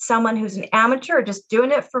someone who's an amateur or just doing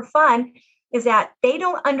it for fun is that they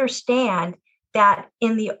don't understand that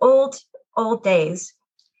in the old days,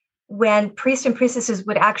 when priests and priestesses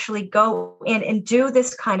would actually go in and do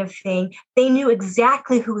this kind of thing, they knew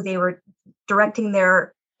exactly who they were directing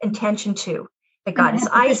their intention to. The goddess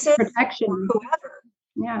Isis, protection, whoever.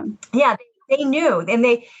 They knew.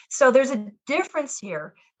 And so there's a difference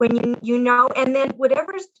here. When and then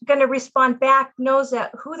whatever's going to respond back knows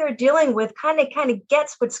that who they're dealing with kind of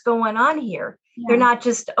gets what's going on here. They're not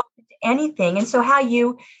just open to anything. And so how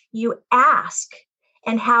you ask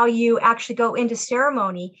and how you actually go into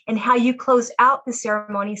ceremony and how you close out the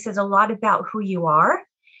ceremony says a lot about who you are.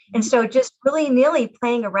 And so just willy-nilly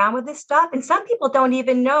playing around with this stuff. And some people don't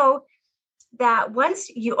even know that once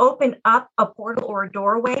you open up a portal or a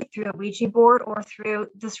doorway through a Ouija board or through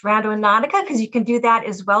this Randonautica, because you can do that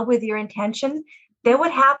as well with your intention, then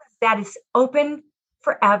what happens is that it's open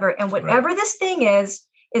forever. And whatever this thing is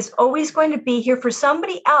always going to be here for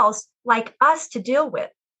somebody else like us to deal with.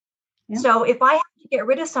 So if I have to get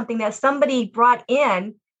rid of something that somebody brought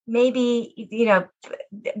in, maybe,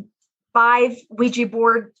 5 Ouija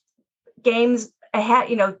board games ahead,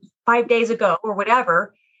 5 days ago or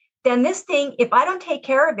whatever, then this thing, if I don't take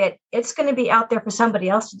care of it, it's going to be out there for somebody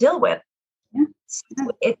else to deal with. So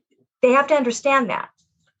they have to understand that.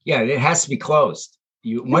 Yeah, it has to be closed.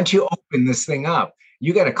 Once you open this thing up,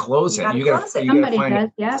 you got to close it. You got to find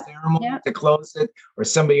a ceremony to close it, or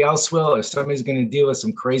somebody else will, or somebody's going to deal with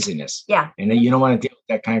some craziness. And then you don't want to deal with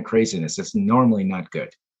that kind of craziness. It's normally not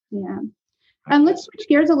good. Let's switch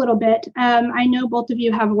gears a little bit. I know both of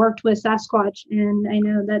you have worked with Sasquatch, and I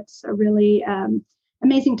know that's a really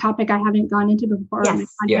amazing topic I haven't gone into before.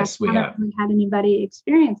 Yes, we have. I haven't really had anybody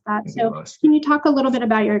experience that. So can you talk a little bit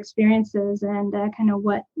about your experiences and kind of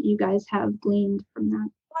what you guys have gleaned from that?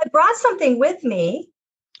 I brought something with me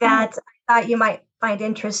that I thought you might find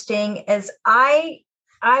interesting is I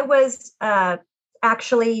was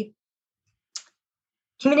actually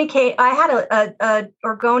communicate. I had a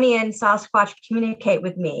Oregonian Sasquatch communicate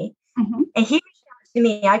with me, and he reached out to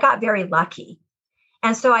me. I got very lucky.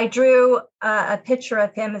 And so I drew a picture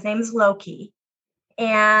of him. His name is Loki.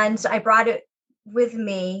 And I brought it with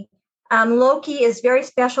me. Loki is very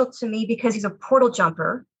special to me because he's a portal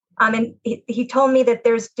jumper. And he told me that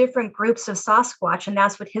there's different groups of Sasquatch, and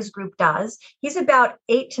that's what his group does. He's about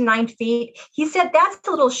 8 to 9 feet. He said that's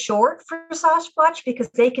a little short for Sasquatch because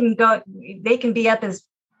they can be up as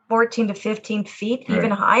 14 to 15 feet, right,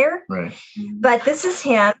 even higher. Right. But this is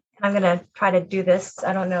him. I'm going to try to do this.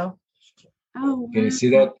 I don't know. Oh, can you see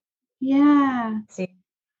that? Yeah. See.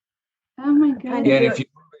 Oh my God. Yeah, if you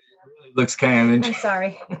it really looks kind of interesting. I'm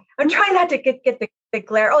sorry. I'm trying not to get the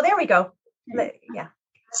glare. Oh, there we go. Yeah.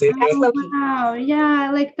 See that's Loki. Wow.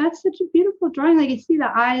 Yeah. Like that's such a beautiful drawing. Like you see the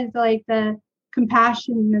eyes, like the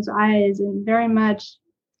compassion in his eyes, and very much.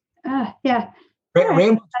 Yeah.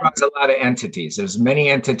 Rainbow draws a lot of entities. There's many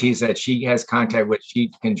entities that she has contact with.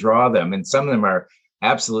 She can draw them, and some of them are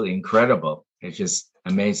absolutely incredible. It's just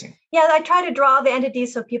amazing. Yeah, I try to draw the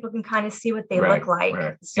entities so people can kind of see what they look like.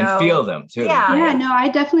 Right. So, and feel them too. Yeah, no, I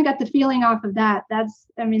definitely got the feeling off of that. That's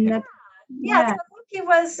So Loki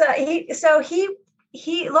was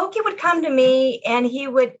Loki would come to me and he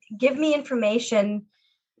would give me information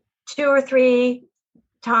 2 or 3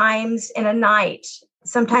 times in a night,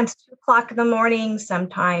 sometimes 2:00 in the morning,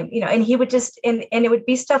 sometime, and he would just, and it would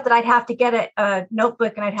be stuff that I'd have to get a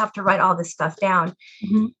notebook and I'd have to write all this stuff down.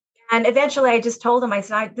 Mm-hmm. And eventually I just told him, I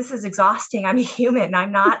said, this is exhausting. I'm a human.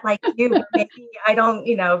 I'm not like you. Maybe I don't,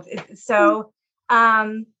 so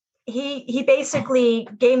he basically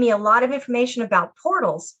gave me a lot of information about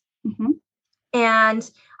portals. Mm-hmm. And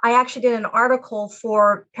I actually did an article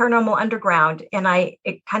for Paranormal Underground, and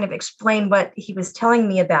it kind of explained what he was telling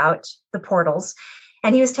me about the portals.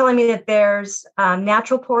 And he was telling me that there's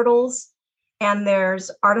natural portals and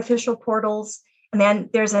there's artificial portals. And then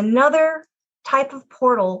there's another type of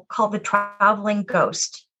portal called the traveling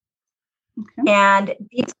ghost. Okay. And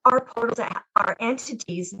these are portals that are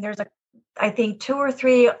entities. And there's I think 2 or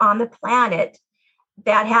 3 on the planet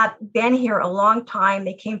that have been here a long time.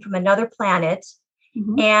 They came from another planet.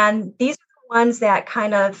 Mm-hmm. And these are the ones that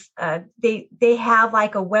kind of, they have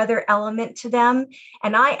like a weather element to them.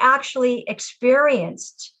 And I actually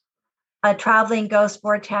experienced a traveling ghost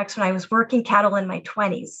vortex when I was working cattle in my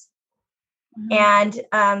 20s. Mm-hmm.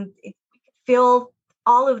 And feel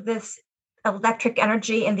all of this electric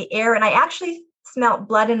energy in the air. And I actually smelled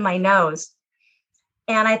blood in my nose.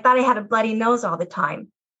 And I thought I had a bloody nose all the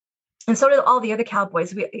time. And so did all the other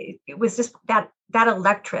cowboys. It was just that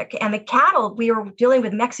electric. And the cattle, we were dealing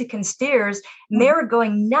with Mexican steers, and they were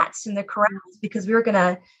going nuts in the corrals because we were going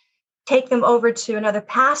to take them over to another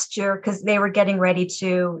pasture because they were getting ready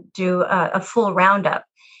to do a full roundup.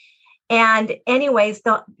 And anyways,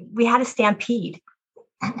 we had a stampede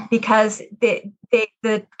because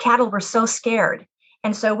the cattle were so scared.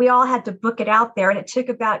 And so we all had to book it out there. And it took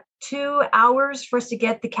about 2 hours for us to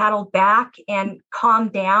get the cattle back and calm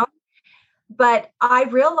down. But I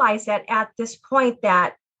realized that at this point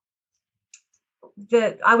that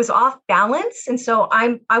I was off balance. And so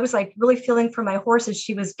I was like really feeling for my horse as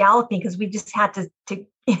she was galloping, because we just had to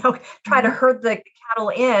try to herd the cattle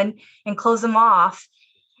in and close them off.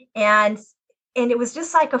 And it was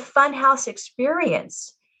just like a fun house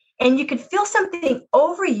experience. And you could feel something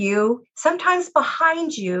over you, sometimes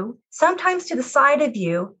behind you, sometimes to the side of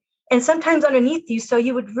you, and sometimes underneath you. So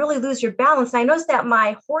you would really lose your balance. And I noticed that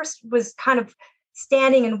my horse was kind of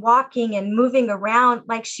standing and walking and moving around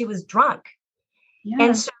like she was drunk. Yeah.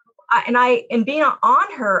 And so, and being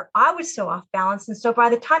on her, I was so off balance. And so by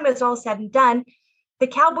the time it was all said and done, the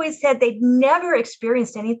cowboys said they'd never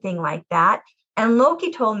experienced anything like that. And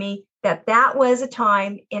Loki told me that was a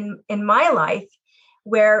time in my life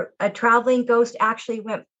where a traveling ghost actually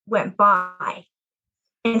went by.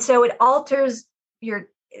 And so it alters your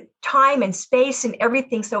time and space and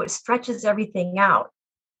everything. So it stretches everything out.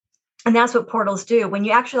 And that's what portals do. When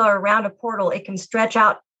you actually are around a portal, it can stretch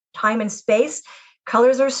out time and space.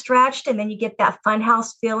 Colors are stretched, and then you get that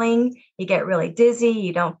funhouse feeling. You get really dizzy.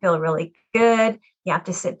 You don't feel really good. You have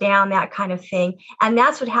to sit down, that kind of thing. And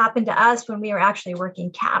that's what happened to us when we were actually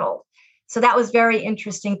working cattle. So that was very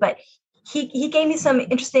interesting. But he gave me some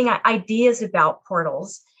interesting ideas about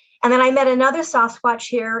portals. And then I met another Sasquatch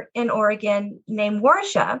here in Oregon named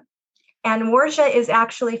Warsha. And Warsha is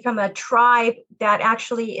actually from a tribe that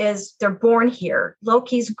actually they're born here.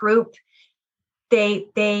 Loki's group, they're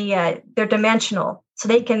dimensional. So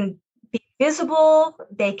they can be visible.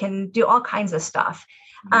 They can do all kinds of stuff.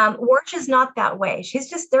 Warch is not that way.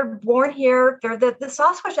 They're born here. They're the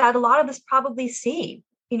Sasquatch that a lot of us probably see,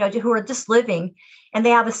 who are just living, and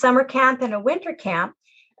they have a summer camp and a winter camp.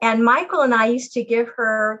 And Michael and I used to give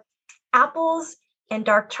her apples and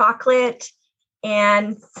dark chocolate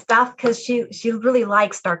and stuff because she really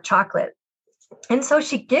likes dark chocolate. And so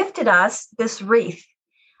she gifted us this wreath.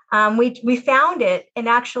 We found it, and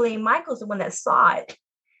actually Michael's the one that saw it.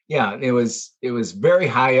 Yeah, it was very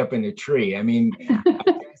high up in the tree. I mean,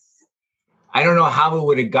 I don't know how we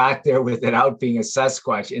would have got there without being a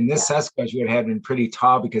Sasquatch. And this Sasquatch would have been pretty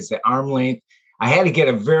tall because the arm length, I had to get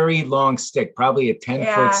a very long stick, probably a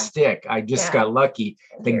 10-foot stick. I just got lucky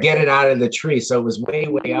to get it out of the tree. So it was way,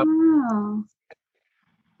 way up. Wow.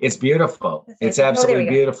 It's beautiful. It's absolutely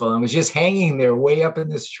beautiful. And it was just hanging there way up in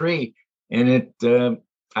this tree. And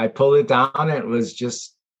I pulled it down and it was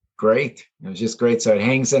just great. It was just great. So it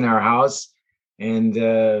hangs in our house and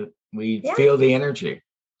we feel the energy.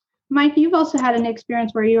 Mike, you've also had an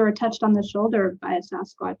experience where you were touched on the shoulder by a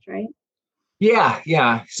Sasquatch, right?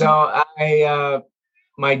 Yeah. So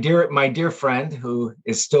my dear friend who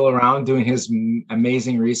is still around doing his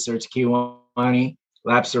amazing research, Kiwani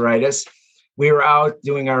Lapsaritis, we were out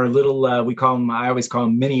doing our little, I always call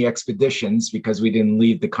them mini expeditions because we didn't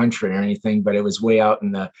leave the country or anything, but it was way out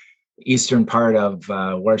in the eastern part of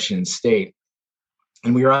Washington State.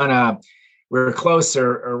 And we were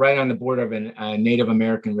closer or right on the border of a Native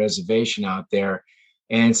American reservation out there.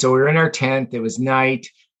 And so we were in our tent. It was night.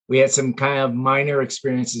 We had some kind of minor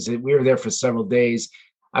experiences. We were there for several days.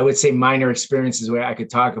 I would say minor experiences where I could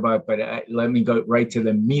talk about, but let me go right to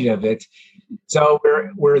the meat of it. So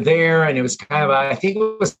we're there, and it was I think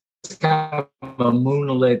it was kind of a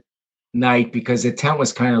moonlit night because the tent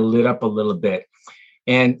was kind of lit up a little bit.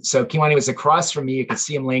 And so Kiwani was across from me. You could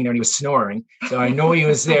see him laying there and he was snoring. So I know he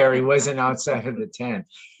was there. He wasn't outside of the tent.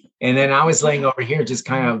 And then I was laying over here, just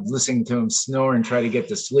kind of listening to him snore and try to get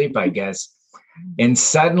to sleep, I guess. And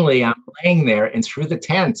suddenly I'm laying there and through the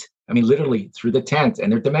tent, I mean, literally through the tent,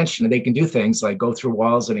 and they're dimensional. They can do things like go through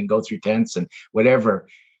walls and then go through tents and whatever.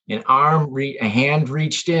 A hand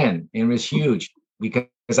reached in, and it was huge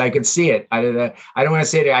because I could see it. I don't want to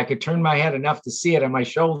say that I could turn my head enough to see it on my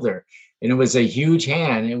shoulder. And it was a huge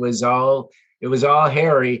hand. It was all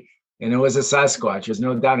hairy, and it was a Sasquatch. There's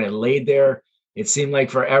no doubt. It laid there. It seemed like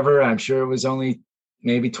forever. I'm sure it was only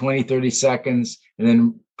maybe 20, 30 seconds, and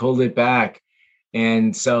then pulled it back.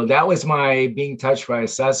 And so that was my being touched by a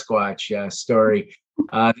Sasquatch story.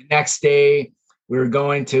 The next day, we were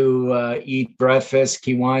going to eat breakfast.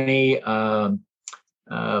 Kiwani,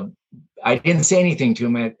 I didn't say anything to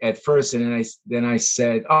him at first, and then I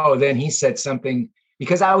said, then he said something.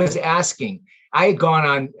 Because I was asking, I had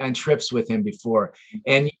gone on trips with him before.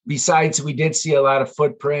 And besides, we did see a lot of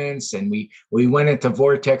footprints and we went into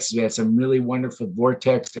vortex. We had some really wonderful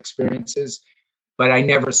vortex experiences, but I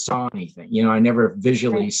never saw anything. I never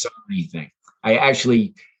visually saw anything. I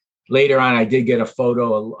actually, later on, I did get a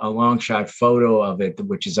long shot photo of it,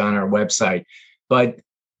 which is on our website, but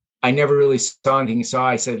I never really saw anything. So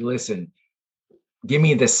I said, listen, give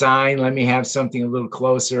me the sign. Let me have something a little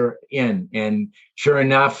closer in. And sure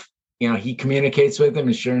enough, he communicates with him.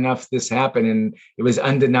 And sure enough, this happened. And it was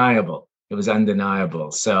undeniable.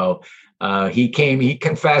 So he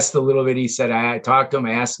confessed a little bit. He said, I talked to him.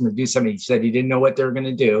 I asked him to do something. He said he didn't know what they were going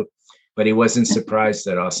to do, but he wasn't surprised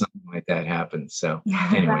at all something like that happened. So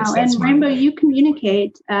anyways, wow. That's and Rainbow, you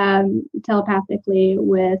communicate telepathically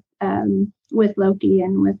with Loki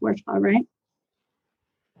and with Warchpaw, right?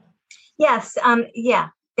 Yes.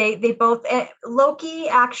 They both, Loki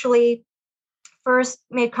actually first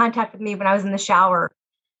made contact with me when I was in the shower,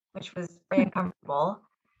 which was very uncomfortable.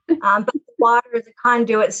 But the water is a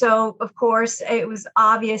conduit. So of course it was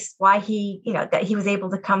obvious why that he was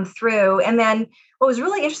able to come through. And then what was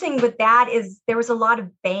really interesting with that is there was a lot of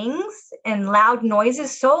bangs and loud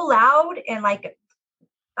noises, so loud. And like,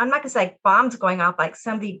 I'm not gonna say like bombs going off, like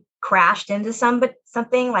somebody crashed into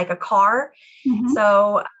something like a car. Mm-hmm.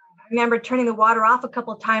 So I remember turning the water off a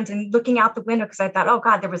couple of times and looking out the window because I thought, oh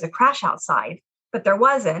God, there was a crash outside, but there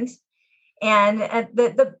wasn't. And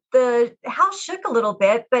the house shook a little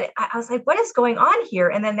bit, but I was like, what is going on here?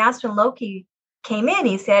 And then that's when Loki came in.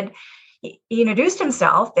 He said, he introduced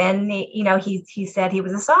himself and he said he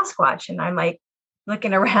was a Sasquatch. And I'm like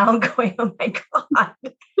looking around going, oh my God,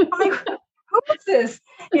 I'm like, who is this?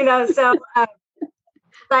 So,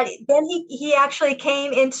 but then he actually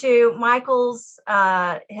came into Michael's,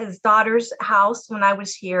 his daughter's house when I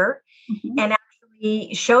was here, mm-hmm. and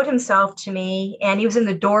actually showed himself to me. And he was in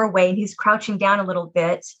the doorway and he's crouching down a little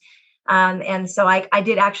bit. And so I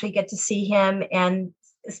did actually get to see him and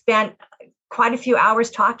spent quite a few hours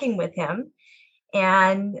talking with him.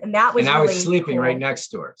 And that was and I really was sleeping cool. right next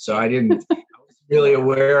to her, so I wasn't really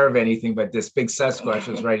aware of anything, but this big Sasquatch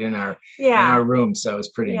was right in our room, so it was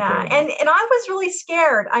pretty incredible. And I was really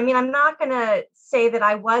scared. I mean, I'm not going to say that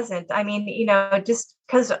I wasn't. I mean, just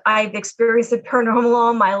because I've experienced the paranormal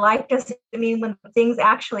all my life doesn't mean when things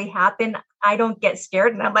actually happen, I don't get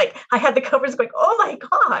scared. And I'm like, I had the covers going, oh my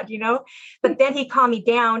God, but then he calmed me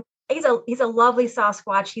down. He's a lovely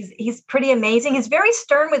Sasquatch. He's pretty amazing. He's very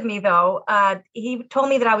stern with me, though. He told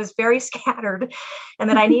me that I was very scattered, and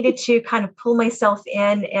that I needed to kind of pull myself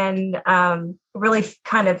in and really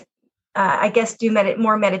kind of, I guess, do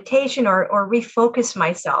more meditation or refocus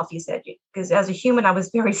myself. He said, because as a human, I was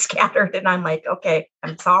very scattered, and I'm like, okay,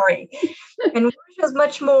 I'm sorry. And Marsha's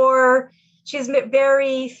much more. She's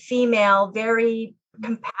very female, very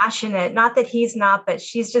compassionate. Not that he's not, but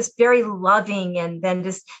she's just very loving, and then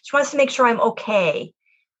just she wants to make sure I'm okay.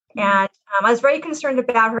 And I was very concerned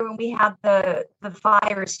about her when we had the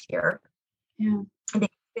fires here. Yeah, we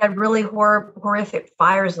had really horrific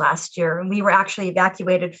fires last year, and we were actually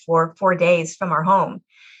evacuated for 4 days from our home.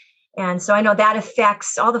 And so I know that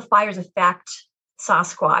all the fires affect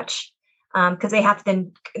Sasquatch, because they have to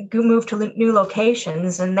then move to new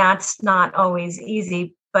locations, and that's not always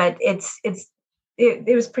easy. But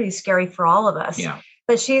it was pretty scary for all of us. Yeah.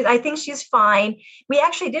 But I think she's fine. We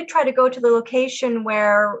actually did try to go to the location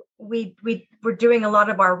where we were doing a lot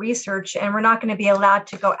of our research, and we're not going to be allowed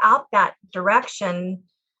to go out that direction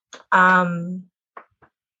for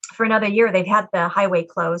another year. They've had the highway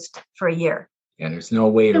closed for a year. Yeah, there's no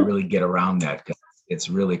way to really get around that because it's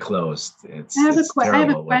really closed. I have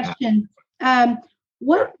a question.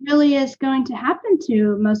 What really is going to happen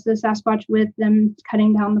to most of the Sasquatch with them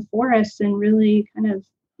cutting down the forests and really kind of,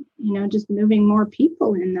 just moving more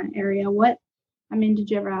people in that area? Did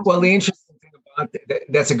you ever ask? Well, the interesting thing about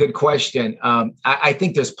that's a good question. I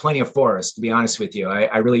think there's plenty of forest, to be honest with you.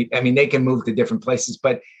 They can move to different places.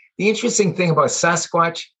 But the interesting thing about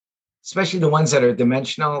Sasquatch, especially the ones that are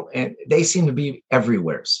dimensional, and they seem to be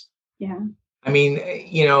everywhere. Yeah.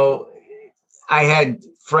 I had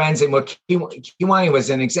friends, and Kiwani was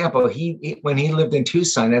an example. When he lived in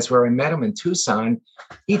Tucson, that's where I met him in Tucson.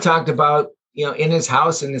 He talked about, in his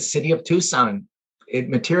house in the city of Tucson, it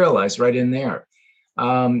materialized right in there.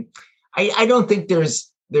 I don't think there's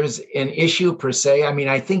an issue per se.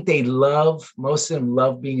 I think most of them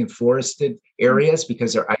love being in forested areas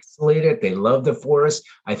because they're isolated. They love the forest.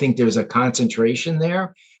 I think there's a concentration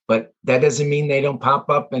there, but that doesn't mean they don't pop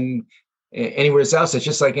up and anywhere else. It's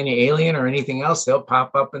just like any alien or anything else. They'll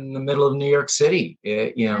pop up in the middle of New York City,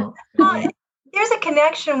 There's a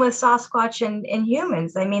connection with Sasquatch and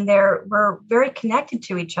humans. We're very connected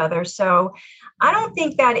to each other. So I don't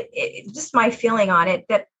think that just my feeling on it,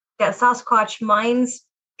 that Sasquatch minds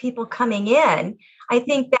people coming in. I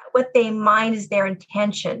think that what they mind is their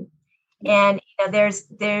intention. And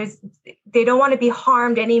they don't want to be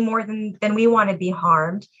harmed any more than we want to be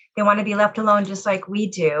harmed. They want to be left alone just like we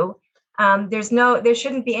do. There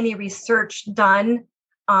shouldn't be any research done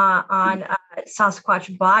on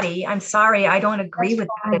Sasquatch body. I'm sorry, I don't agree with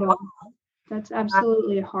that at all. That's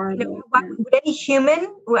absolutely horrible. Would any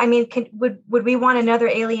human? Would we want another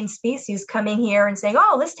alien species coming here and saying,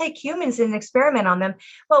 "Oh, let's take humans and experiment on them"?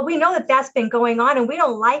 Well, we know that that's been going on, and we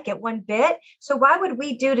don't like it one bit. So why would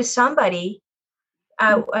we do to somebody,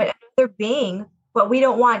 another being, what we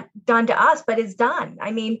don't want done to us, but is done?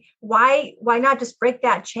 Why not just break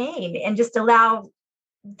that chain and just allow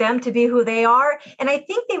them to be who they are? And I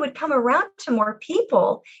think they would come around to more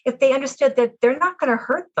people if they understood that they're not going to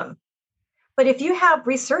hurt them. But if you have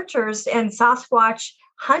researchers and Sasquatch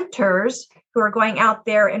hunters who are going out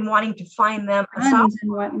there and wanting to find them and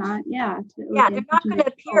whatnot, they're not going to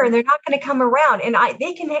appear and they're not going to come around. And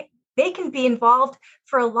they can be involved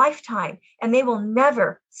for a lifetime and they will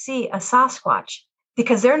never see a Sasquatch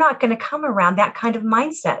because they're not going to come around that kind of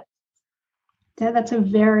mindset. That's a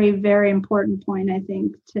very, very important point, I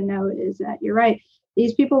think, to note, is that you're right.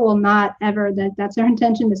 These people will not ever, that's their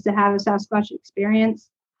intention, is to have a Sasquatch experience.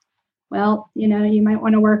 Well, you might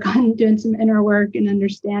want to work on doing some inner work and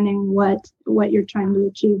understanding what you're trying to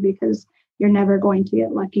achieve, because you're never going to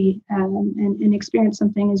get lucky and experience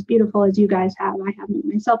something as beautiful as you guys have. I haven't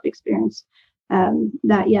myself experienced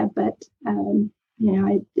that yet, but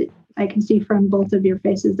I can see from both of your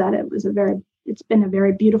faces that it's been a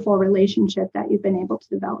very beautiful relationship that you've been able to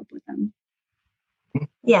develop with them.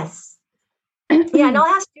 Yes. Yeah, and it all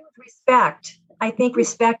has to do with respect. I think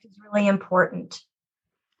respect is really important.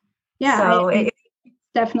 Yeah, so I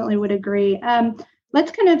definitely would agree.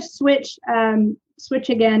 Let's kind of switch switch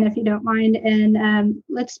again, if you don't mind, and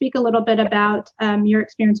let's speak a little bit about your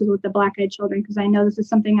experiences with the Black-Eyed Children, because I know this is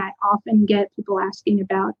something I often get people asking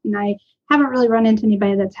about, and I haven't really run into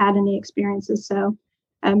anybody that's had any experiences. So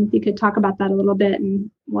if you could talk about that a little bit and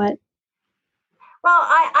what. Well,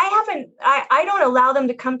 I don't allow them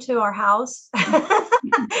to come to our house. For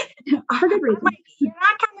good reason. You're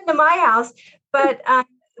not coming to my house, but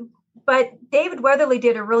David Weatherly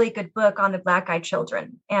did a really good book on the Black-Eyed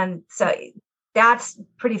Children. And so that's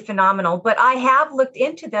pretty phenomenal. But I have looked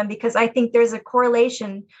into them because I think there's a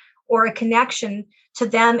correlation or a connection to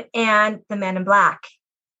them and the Men in Black.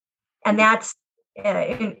 And that's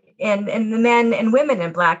in the men and women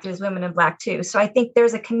in Black, there's women in Black too. So I think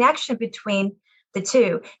there's a connection between the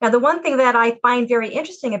two. Now, the one thing that I find very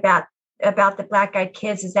interesting about the Black-Eyed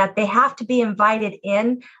Kids is that they have to be invited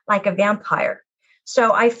in like a vampire.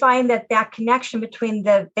 So I find that connection between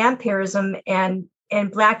the vampirism and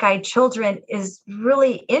Black-Eyed Children is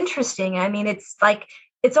really interesting. I mean, it's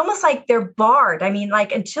almost like they're barred. I mean,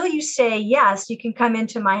 like until you say, yes, you can come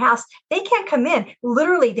into my house, they can't come in.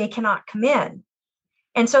 Literally, they cannot come in.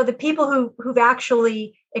 And so the people who've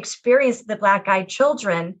actually experienced the Black-Eyed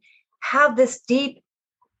Children have this deep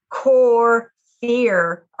core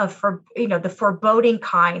fear of, the foreboding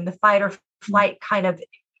kind, the fight or flight kind of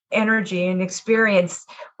energy and experience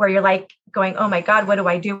where you're like going, oh my God, what do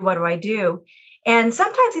I do? What do I do? And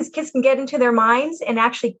sometimes these kids can get into their minds and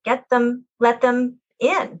actually let them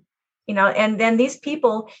in, and then these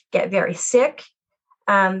people get very sick.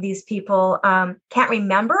 These people can't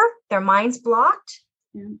remember, their mind's blocked.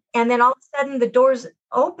 Yeah. And then all of a sudden the doors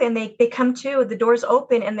open, they come to, the doors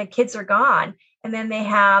open and the kids are gone. And then they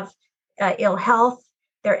have ill health,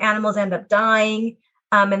 their animals end up dying,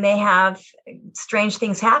 and they have strange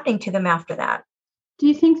things happening to them after that. Do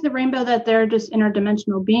you think the rainbow that they're just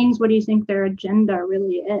interdimensional beings? What do you think their agenda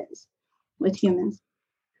really is with humans?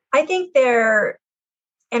 I think they're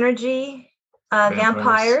energy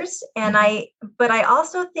vampires, and but I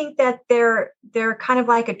also think that they're kind of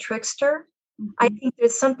like a trickster. Mm-hmm. I think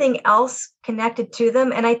there's something else connected to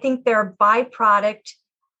them, and I think they're a byproduct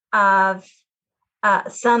of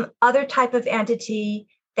some other type of entity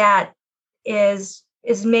that is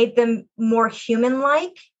made them more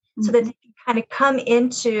human-like, mm-hmm. so that they can kind of come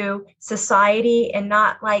into society and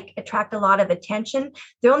not like attract a lot of attention.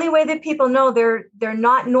 The only way that people know they're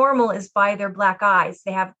not normal is by their black eyes.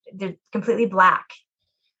 They're completely black,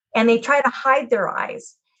 and they try to hide their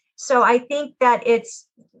eyes. So I think that it's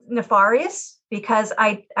nefarious, because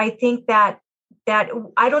I think that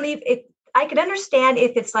I don't even. I could understand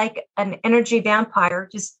if it's like an energy vampire,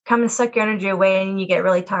 just come and suck your energy away and you get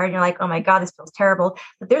really tired and you're like, oh my God, this feels terrible.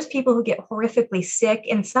 But there's people who get horrifically sick,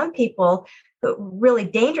 and some people really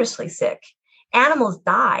dangerously sick. Animals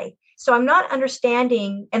die. So I'm not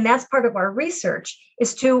understanding, and that's part of our research,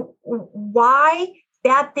 is to why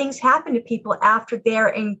bad things happen to people after they're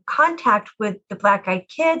in contact with the Black-Eyed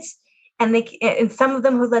Kids, and some of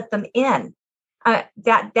them who let them in.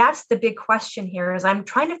 That's the big question here, is I'm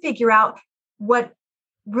trying to figure out what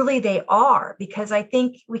really they are, because I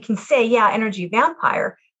think we can say, yeah, energy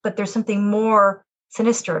vampire, but there's something more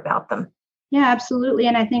sinister about them. Yeah, absolutely.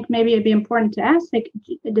 And I think maybe it'd be important to ask, like,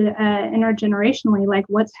 intergenerationally, like,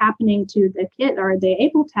 what's happening to the kid? Are they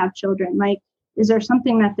able to have children? Like, is there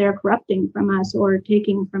something that they're corrupting from us or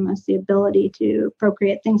taking from us, the ability to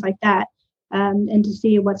procreate, things like that, and to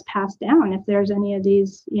see what's passed down, if there's any of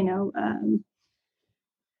these,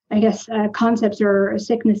 concepts or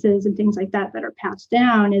sicknesses and things like that are passed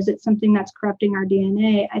down. Is it something that's corrupting our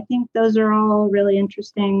DNA? I think those are all really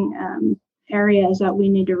interesting areas that we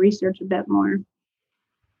need to research a bit more.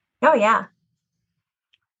 Oh, yeah.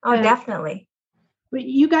 Oh, definitely. But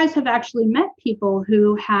you guys have actually met people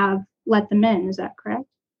who have let them in. Is that correct?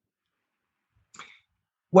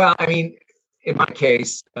 Well, I mean, in my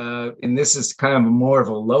case, and this is kind of more of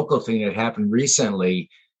a local thing that happened recently,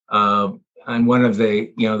 on one of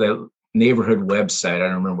the neighborhood website, I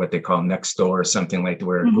don't remember what they call them, Nextdoor or something like that,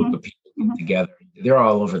 where a group of people get together. They're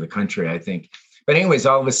all over the country, I think. But anyways,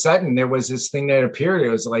 all of a sudden there was this thing that appeared. It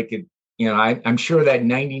was like, I'm sure that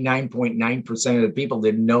 99.9% of the people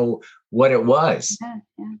didn't know what it was. Yeah.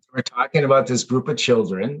 We're talking about this group of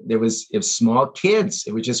children. It was small kids.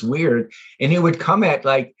 It was just weird. And it would come at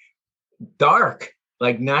like dark,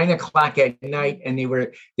 like 9 o'clock at night. And they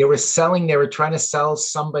were trying to sell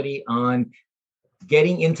somebody on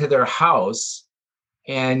getting into their house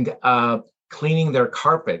and cleaning their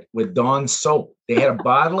carpet with Dawn soap. They had a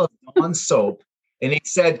bottle of Dawn soap, and they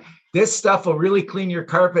said, this stuff will really clean your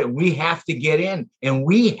carpet. We have to get in. And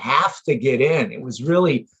we have to get in. It was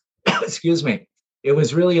really, excuse me, it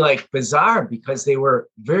was really like bizarre because they were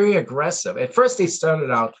very aggressive. At first, they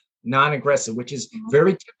started out non-aggressive, which is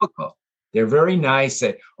very typical. They're very nice.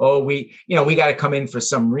 That, oh, we got to come in for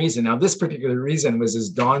some reason. Now, this particular reason was this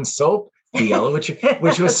Dawn soap deal,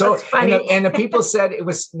 which was so funny. And the people said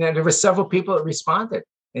there were several people that responded,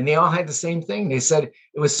 and they all had the same thing. They said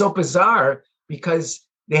it was so bizarre because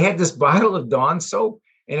they had this bottle of Dawn soap,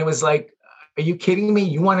 and it was like, are you kidding me?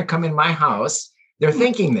 You want to come in my house? They're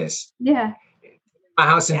thinking this. Yeah. My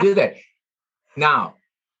house and do that. Now,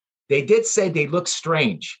 they did say they look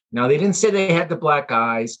strange. Now, they didn't say they had the black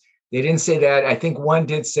eyes. They didn't say that. I think one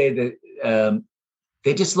did say that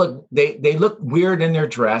they just look, they look weird in their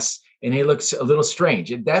dress and they look a little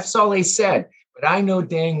strange. That's all they said. But I know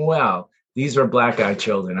dang well these were black-eyed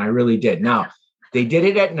children. I really did. Now, they did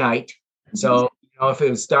it at night. So, if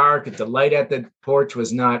it was dark, if the light at the porch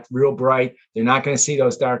was not real bright, they're not going to see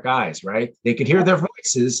those dark eyes, right? They could hear their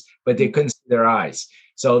voices, but they couldn't see their eyes.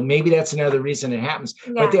 So maybe that's another reason it happens.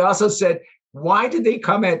 Yeah. But they also said, why did they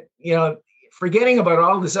come at, forgetting about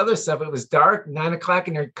all this other stuff? It was dark, 9 o'clock,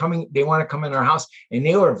 and they want to come in our house. And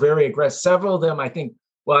they were very aggressive. Several of them, I think,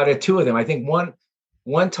 out of 2 of them, I think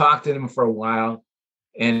one talked to them for a while.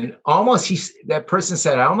 And that person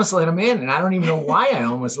said, I almost let him in. And I don't even know why I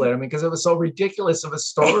almost let him in, because it was so ridiculous of a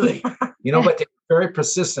story, but they were very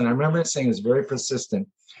persistent. I remember saying it was very persistent.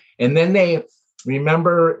 And then they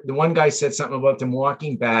remember the one guy said something about them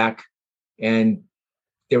walking back, and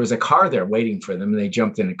there was a car there waiting for them. And they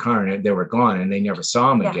jumped in the car and they were gone and they never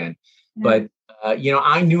saw him again. Yeah. But,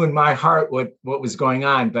 I knew in my heart what was going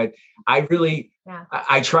on, but I really,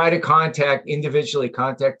 I try to individually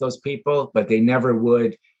contact those people, but they never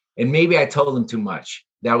would. And maybe I told them too much.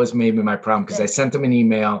 That was maybe my problem, because I sent them an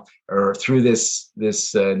email or through this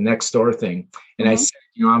next door thing. And I said,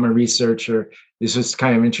 I'm a researcher. This was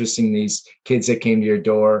kind of interesting, these kids that came to your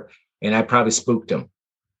door, and I probably spooked them.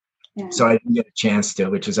 Yeah. So I didn't get a chance to,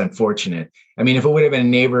 which is unfortunate. I mean, if it would have been a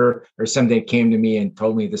neighbor or somebody that came to me and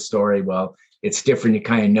told me the story, well, it's different. You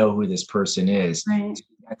kind of know who this person is, right?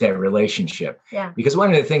 That relationship. Yeah. Because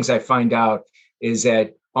one of the things I find out is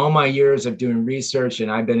that all my years of doing research,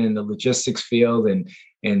 and I've been in the logistics field and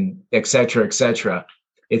et cetera,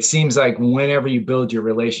 it seems like whenever you build your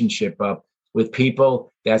relationship up with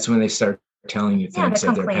people, that's when they start telling you things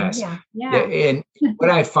of their past. Yeah. And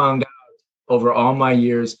what I found out over all my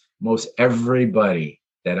years, most everybody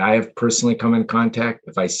that I have personally come in contact,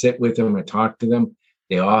 if I sit with them or talk to them,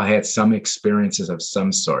 they all had some experiences of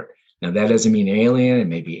some sort. Now, that doesn't mean alien. It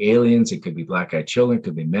may be aliens. It could be black-eyed children. It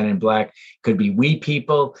could be men in black. It could be we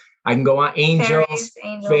people. I can go on. Angels,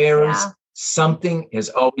 fairies. Yeah. Something has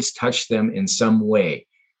always touched them in some way.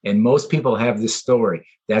 And most people have this story.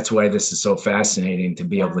 That's why this is so fascinating to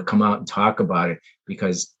be able to come out and talk about it,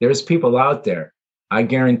 because there's people out there, I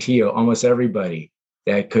guarantee you, almost everybody,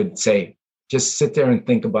 that could say, just sit there and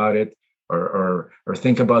think about it, or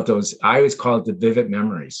think about those. I always call it the vivid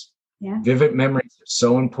memories. Yeah. Vivid memories are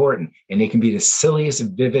so important, and they can be the silliest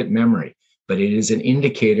vivid memory, but it is an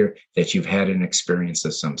indicator that you've had an experience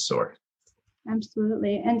of some sort.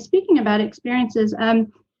 Absolutely. And speaking about experiences,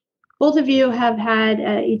 both of you have had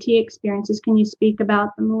ET experiences. Can you speak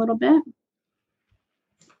about them a little bit?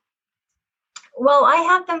 Well, I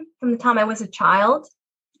had them from the time I was a child.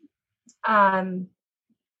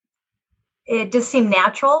 It just seemed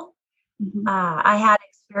natural. Mm-hmm. I had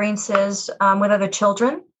experiences with other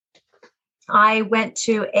children. I went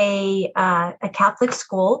to a Catholic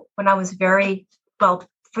school when I was for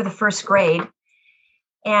the first grade.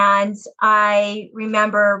 And I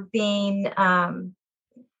remember being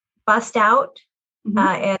bussed out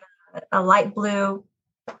in a light blue,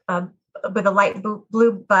 with a light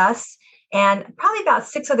blue bus, and probably about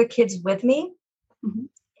 6 other kids with me. Mm-hmm.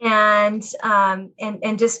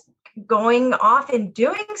 And just going off and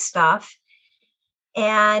doing stuff.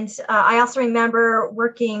 And I also remember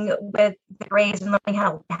working with the Greys and learning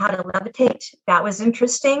how to levitate. That was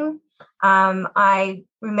interesting. I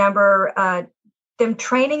remember them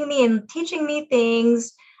training me and teaching me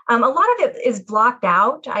things. A lot of it is blocked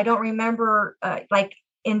out. I don't remember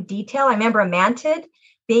in detail. I remember a mantid,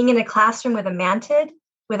 being in a classroom with a mantid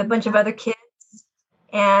with a bunch of other kids.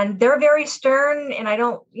 And they're very stern, and I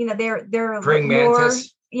don't, they're praying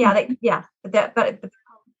mantis. But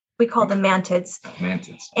we call them mantids.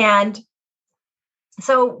 Mantids. And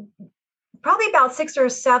so probably about 6 or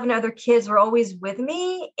 7 other kids were always with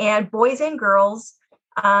me, and boys and girls.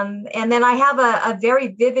 And then I have a very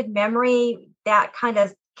vivid memory that kind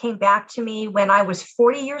of came back to me when I was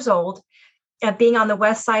 40 years old, being on the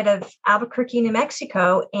west side of Albuquerque, New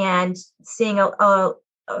Mexico, and seeing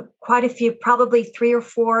quite a few, probably 3 or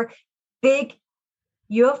 4 big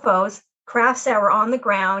UFOs crafts that were on the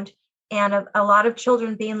ground, and a lot of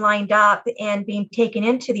children being lined up and being taken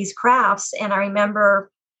into these crafts. And I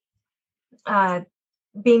remember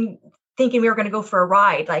thinking we were going to go for a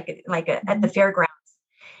ride, at the fairgrounds.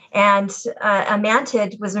 And a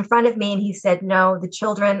mantid was in front of me, and he said, "No, the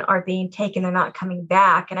children are being taken. They're not coming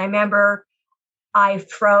back." And I remember I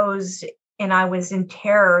froze, and I was in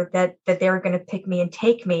terror that they were going to pick me and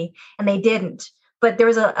take me, and they didn't. But there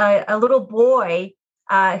was a little boy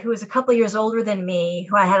who was a couple of years older than me,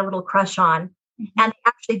 who I had a little crush on, and they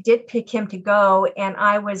actually did pick him to go. And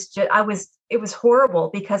it was horrible,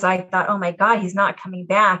 because I thought, oh my God, he's not coming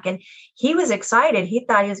back. And he was excited. He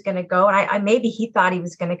thought he was going to go. And maybe he thought he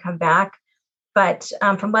was going to come back. But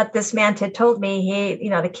from what this man had told me,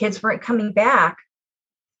 the kids weren't coming back.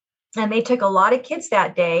 And they took a lot of kids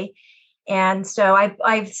that day. And so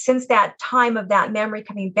I've since that time of that memory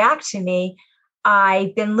coming back to me,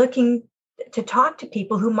 I've been looking to talk to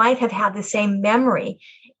people who might have had the same memory.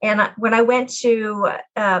 And when I went to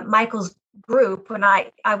Michael's group, when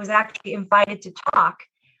I was actually invited to talk,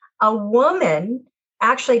 a woman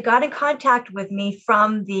actually got in contact with me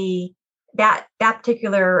from that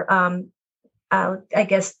particular I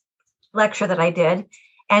guess lecture that I did,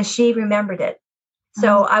 and she remembered it.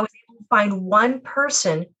 So I was able to find one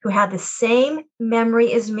person who had the same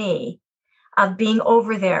memory as me of being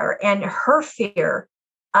over there and her fear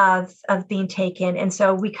of being taken. And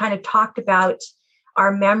so we kind of talked about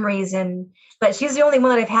our memories, but she's the only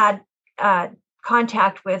one that I've had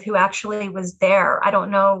contact with who actually was there. I don't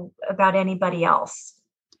know about anybody else.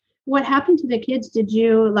 What happened to the kids? Did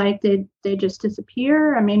they just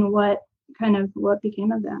disappear? I mean, what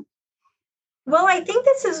became of that? Well, I think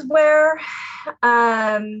this is where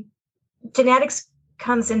genetics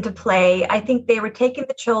comes into play. I think they were taking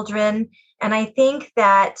the children, and I think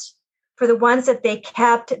that for the ones that they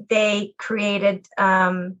kept, they created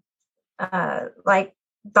like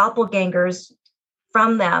doppelgangers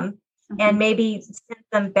from them, and maybe sent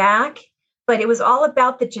them back. But it was all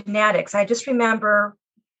about the genetics. I just remember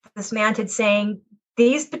this mantid saying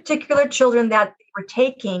these particular children that they were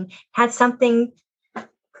taking had something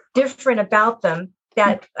different about them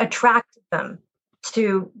that attracted them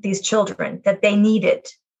to these children, that they needed.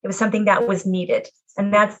 It was something that was needed.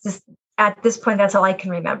 And that's just, at this point, that's all I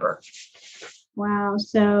can remember. Wow.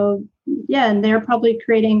 So, yeah, and they're probably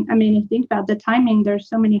creating, I mean, you think about the timing, there's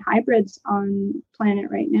so many hybrids on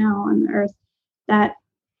planet right now on the Earth that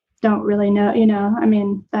don't really know, I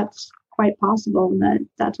mean, that's quite possible that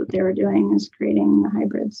that's what they were doing, is creating the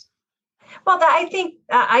hybrids. Well, I think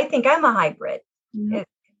I'm a hybrid. Mm-hmm.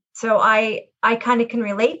 So I kind of can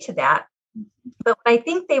relate to that. But what I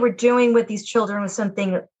think they were doing with these children was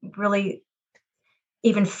something really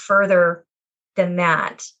even further than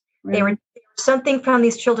that. Right. They were something from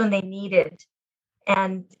these children they needed.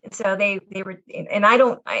 And so they were, and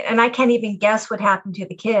I can't even guess what happened to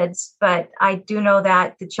the kids, but I do know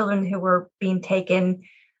that the children who were being taken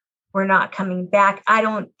were not coming back. I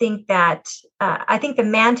don't think that, I think the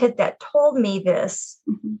mantid that told me this,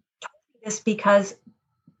 because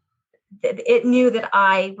it knew that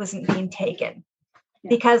I wasn't being taken. Yeah.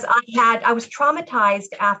 Because I was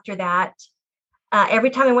traumatized after that.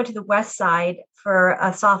 Every time I went to the West Side for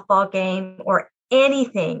a softball game or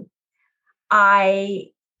anything,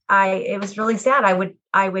 it was really sad.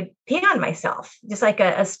 I would pee on myself, just like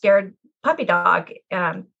a scared puppy dog,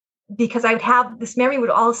 because I would have this memory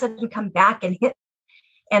would all of a sudden come back and hit.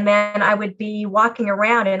 And then I would be walking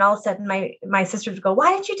around, and all of a sudden my sisters would go,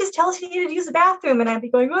 "Why didn't you just tell us you needed to use the bathroom?" And I'd be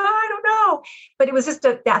going, "I don't know." But it was just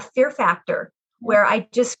that fear factor where I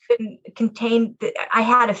just couldn't contain. I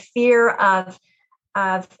had a fear of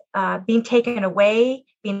being taken away,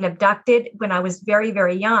 being abducted when I was very,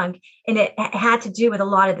 very young. And it had to do with a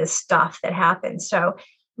lot of this stuff that happened. So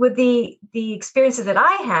with the experiences that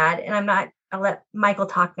I had, and I'll let Michael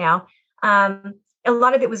talk now, a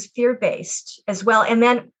lot of it was fear-based as well. And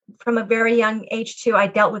then from a very young age too, I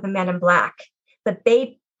dealt with the Men in Black, but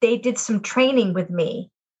they did some training with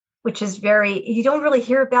me, which is you don't really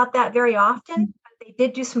hear about that very often, but they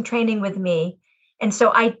did do some training with me. And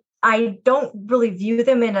so I don't really view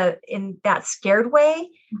them in that scared way.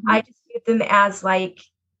 Mm-hmm. I just view them as like,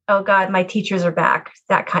 oh God, my teachers are back,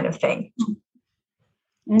 that kind of thing.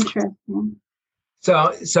 Interesting.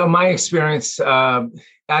 So my experience,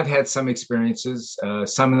 I've had some experiences.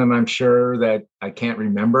 Some of them I'm sure that I can't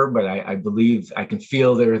remember, but I believe I can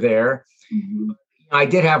feel they're there. Mm-hmm. I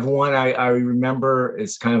did have one I remember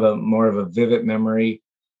is kind of more of a vivid memory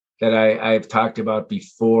that I've talked about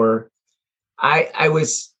before. I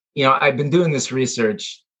was, I've been doing this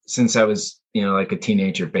research since I was, like a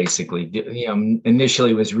teenager, basically.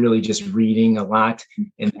 Initially was really just reading a lot,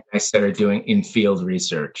 and then I started doing in-field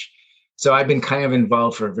research. So I've been kind of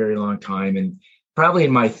involved for a very long time, and probably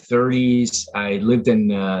in my 30s, I lived in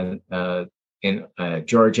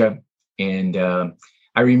Georgia, and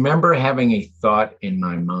I remember having a thought in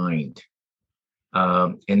my mind.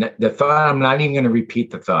 And the thought, I'm not even going to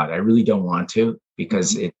repeat the thought. I really don't want to,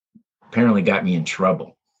 because it apparently got me in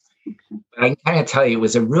trouble. But I can kind of tell you, it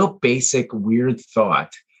was a real basic, weird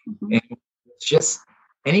thought. And it's just,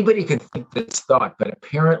 anybody could think this thought, but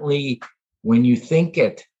apparently when you think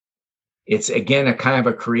it, it's again, a kind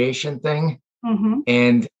of a creation thing.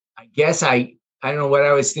 And I guess I don't know what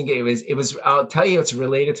I was thinking. It was, I'll tell you, it's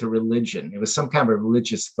related to religion. It was some kind of a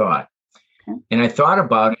religious thought. And I thought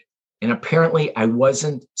about it. And apparently I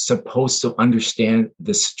wasn't supposed to understand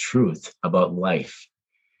this truth about life.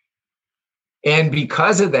 And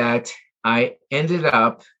because of that, I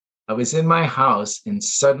was in my house, and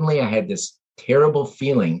suddenly I had this terrible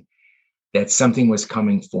feeling that something was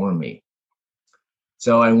coming for me.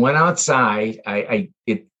 So I went outside.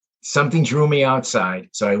 Something drew me outside.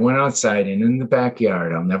 So I went outside, and in the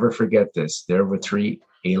backyard, I'll never forget this, there were 3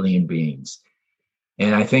 alien beings.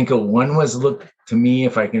 And I think one looked to me,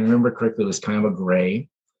 if I can remember correctly, it was kind of a gray.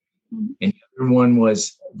 And the other one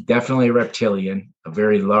was definitely a reptilian, a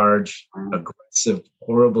very large, aggressive,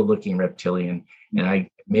 horrible looking reptilian. And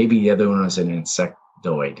maybe the other one was an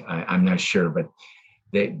insectoid. I'm not sure, but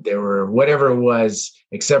there were, whatever it was,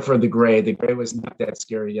 except for the gray. The gray was not that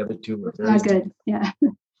scary. The other 2 were very not good. Yeah.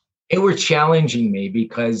 They were challenging me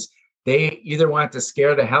because they either wanted to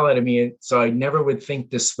scare the hell out of me, so I never would think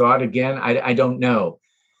this thought again. I don't know.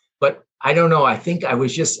 But I don't know. I think I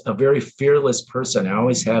was just a very fearless person. I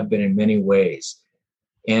always have been in many ways.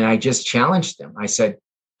 And I just challenged them. I said,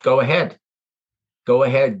 go ahead,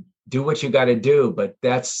 do what you got to do. But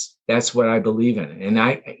that's what I believe in.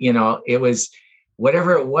 And it was,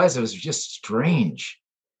 whatever it was just strange.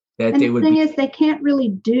 That and the thing is, they can't really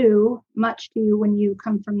do much to you when you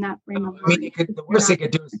come from that frame of mind. The worst they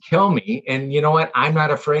could do is kill me. And you know what? I'm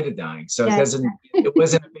not afraid of dying. So it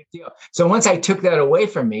wasn't a big deal. So once I took that away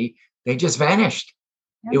from me, they just vanished.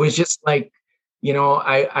 It was just like,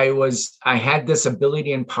 I had this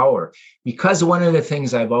ability and power, because one of the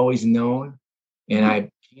things I've always known, and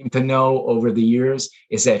I came to know over the years,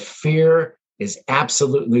 is that fear is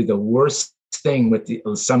absolutely the worst thing with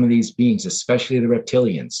some of these beings, especially the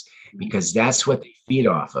reptilians, because that's what they feed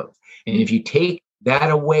off of. And if you take that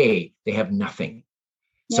away, they have nothing.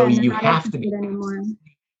 So you have to be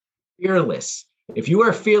fearless. If you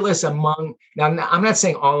are fearless now I'm not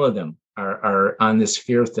saying all of them are on this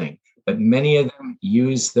fear thing, but many of them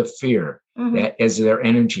use the fear that as their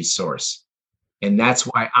energy source. And that's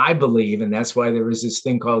why I believe, and that's why there was this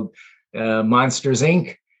thing called Monsters,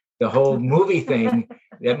 Inc., the whole movie thing,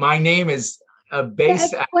 that my name is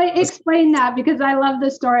based. Explain that, because I love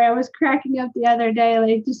the story. I was cracking up the other day,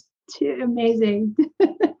 like just too amazing.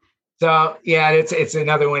 So yeah, it's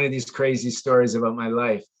another one of these crazy stories about my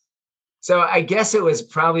life. So I guess it was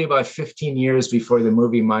probably about 15 years before the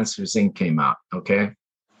movie Monsters, Inc. came out. Okay.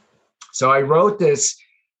 So I wrote this,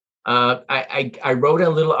 I wrote a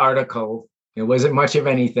little article. It wasn't much of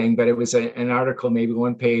anything, but it was an article, maybe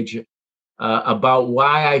 1 page, about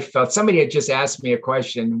why I felt. Somebody had just asked me a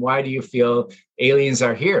question: why do you feel aliens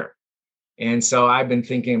are here? And so I've been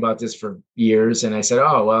thinking about this for years, and I said,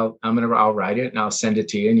 oh, well, I'll write it and I'll send it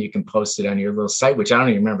to you, and you can post it on your little site, which I don't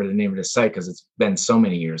even remember the name of the site because it's been so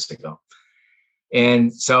many years ago.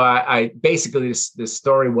 And so I basically, this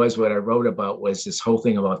story was, what I wrote about was this whole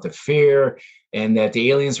thing about the fear, and that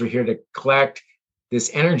the aliens were here to collect this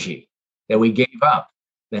energy that we gave up.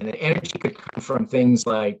 And the energy could come from things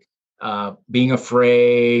like being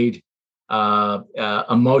afraid,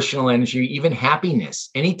 emotional energy, even happiness,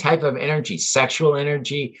 any type of energy, sexual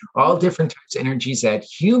energy, all different types of energies that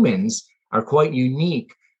humans are quite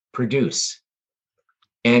unique produce.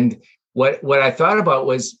 And what I thought about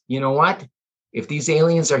was, you know what? If these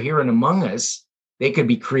aliens are here and among us, they could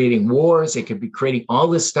be creating wars. They could be creating all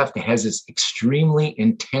this stuff that has this extremely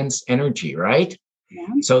intense energy, right? Yeah.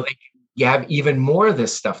 So you have even more of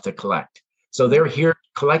this stuff to collect. So they're here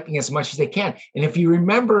collecting as much as they can. And if you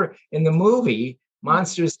remember in the movie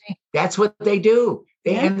Monsters, that's what they do.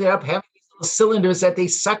 They ended up having these little cylinders that they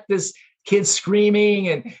suck this kid screaming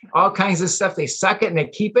and all kinds of stuff. They suck it and they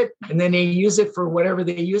keep it, and then they use it for whatever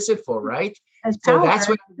they use it for, right? So that's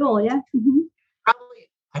what cool, yeah. Mm-hmm.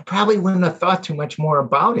 I probably wouldn't have thought too much more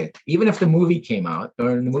about it, even if the movie came out,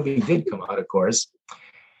 or the movie did come out, of course.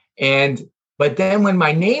 But then when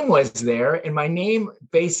my name was there, and my name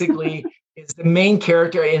basically is the main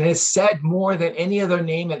character, and is said more than any other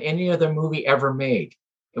name in any other movie ever made.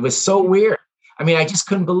 It was so weird. I mean, I just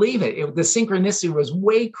couldn't believe it. The synchronicity was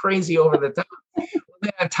way crazy over the top.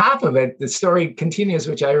 Then on top of it, the story continues,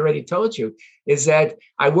 which I already told you, is that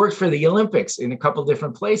I worked for the Olympics in a couple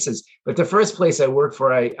different places. But the first place I worked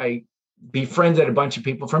for, I befriended a bunch of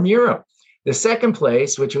people from Europe. The second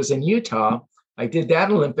place, which was in Utah, I did that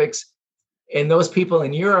Olympics. And those people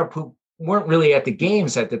in Europe who weren't really at the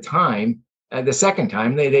games at the time, the second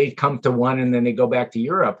time, they'd come to one and then they go back to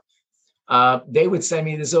Europe. They would send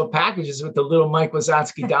me these little packages with the little Mike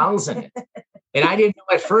Wazowski dolls in it. And I didn't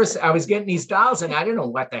know at first I was getting these dolls and I didn't know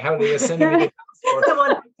what the hell they were sending me the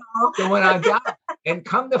dolls for. The one on doll. And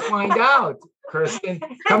come to find out, Kirsten,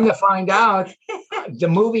 the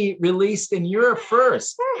movie released in Europe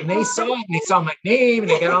first. And they saw it, and they saw my name, and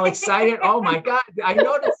they got all excited. Oh my God, I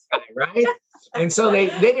know this guy, right? And so they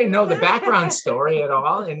didn't know the background story at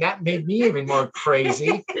all. And that made me even more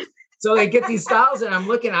crazy. So they get these dolls, and I'm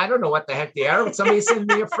looking, I don't know what the heck they are. Somebody sent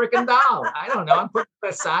me a freaking doll. I don't know. I'm putting it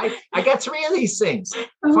aside. I got 3 of these things.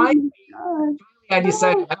 Finally, I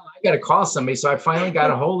decided, I got to call somebody. So I finally got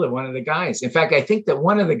a hold of one of the guys. In fact, I think that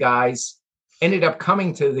one of the guys ended up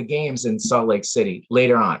coming to the games in Salt Lake City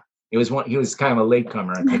later on. He was kind of a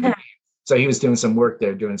latecomer. I think. So he was doing some work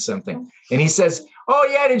there, doing something. And he says, "Oh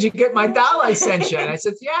yeah, did you get my doll I sent you?" And I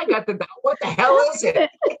said, "Yeah, I got the doll. What the hell is it?"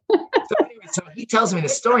 So anyway, so he tells me the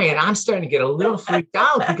story, and I'm starting to get a little freaked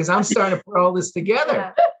out because I'm starting to put all this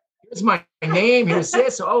together. Here's my name. Here's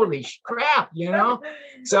this. Holy crap, you know?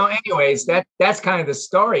 So anyways, that's kind of the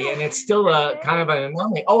story. And it's still kind of an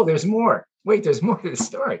anomaly. Oh, there's more. Wait, there's more to the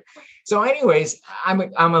story. So anyways, I'm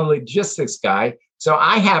a logistics guy. So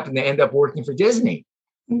I happen to end up working for Disney.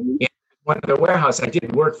 In one of their warehouse. I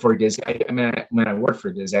did work for Disney. When I worked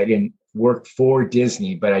for Disney, I didn't work for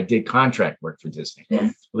Disney, but I did contract work for Disney.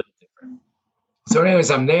 So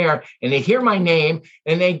anyways, I'm there and they hear my name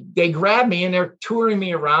and they grab me and they're touring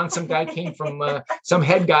me around. Some guy came from some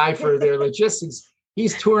head guy for their logistics.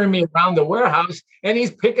 He's touring me around the warehouse and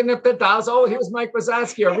he's picking up the dolls. Oh, here's Mike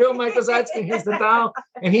Wazowski, a real Mike Wazowski. Here's the doll.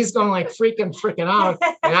 And he's going like freaking out.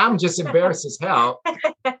 And I'm just embarrassed as hell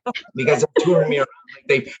because they're touring me around.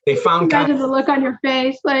 Like they found Imagine the look on your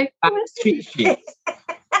face. Like,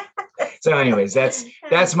 so anyways, that's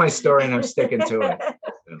my story and I'm sticking to it.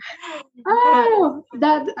 Oh,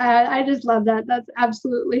 I just love that. That's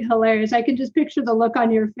absolutely hilarious. I can just picture the look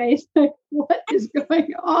on your face. Like, what is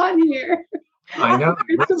going on here? I know.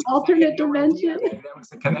 There's some alternate dimension. That was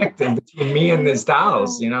the connection between me and these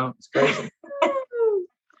dolls, you know, it's crazy.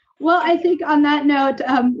 Well, I think on that note,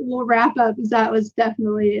 we'll wrap up. That was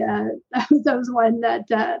definitely that was one that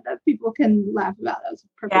people can laugh about. That was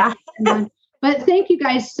perfect. Yeah. But thank you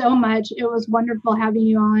guys so much. It was wonderful having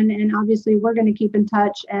you on, and obviously we're going to keep in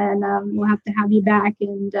touch, and we'll have to have you back.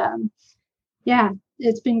 And yeah,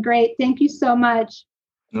 it's been great. Thank you so much.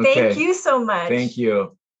 Okay. Thank you so much. Thank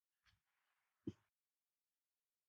you.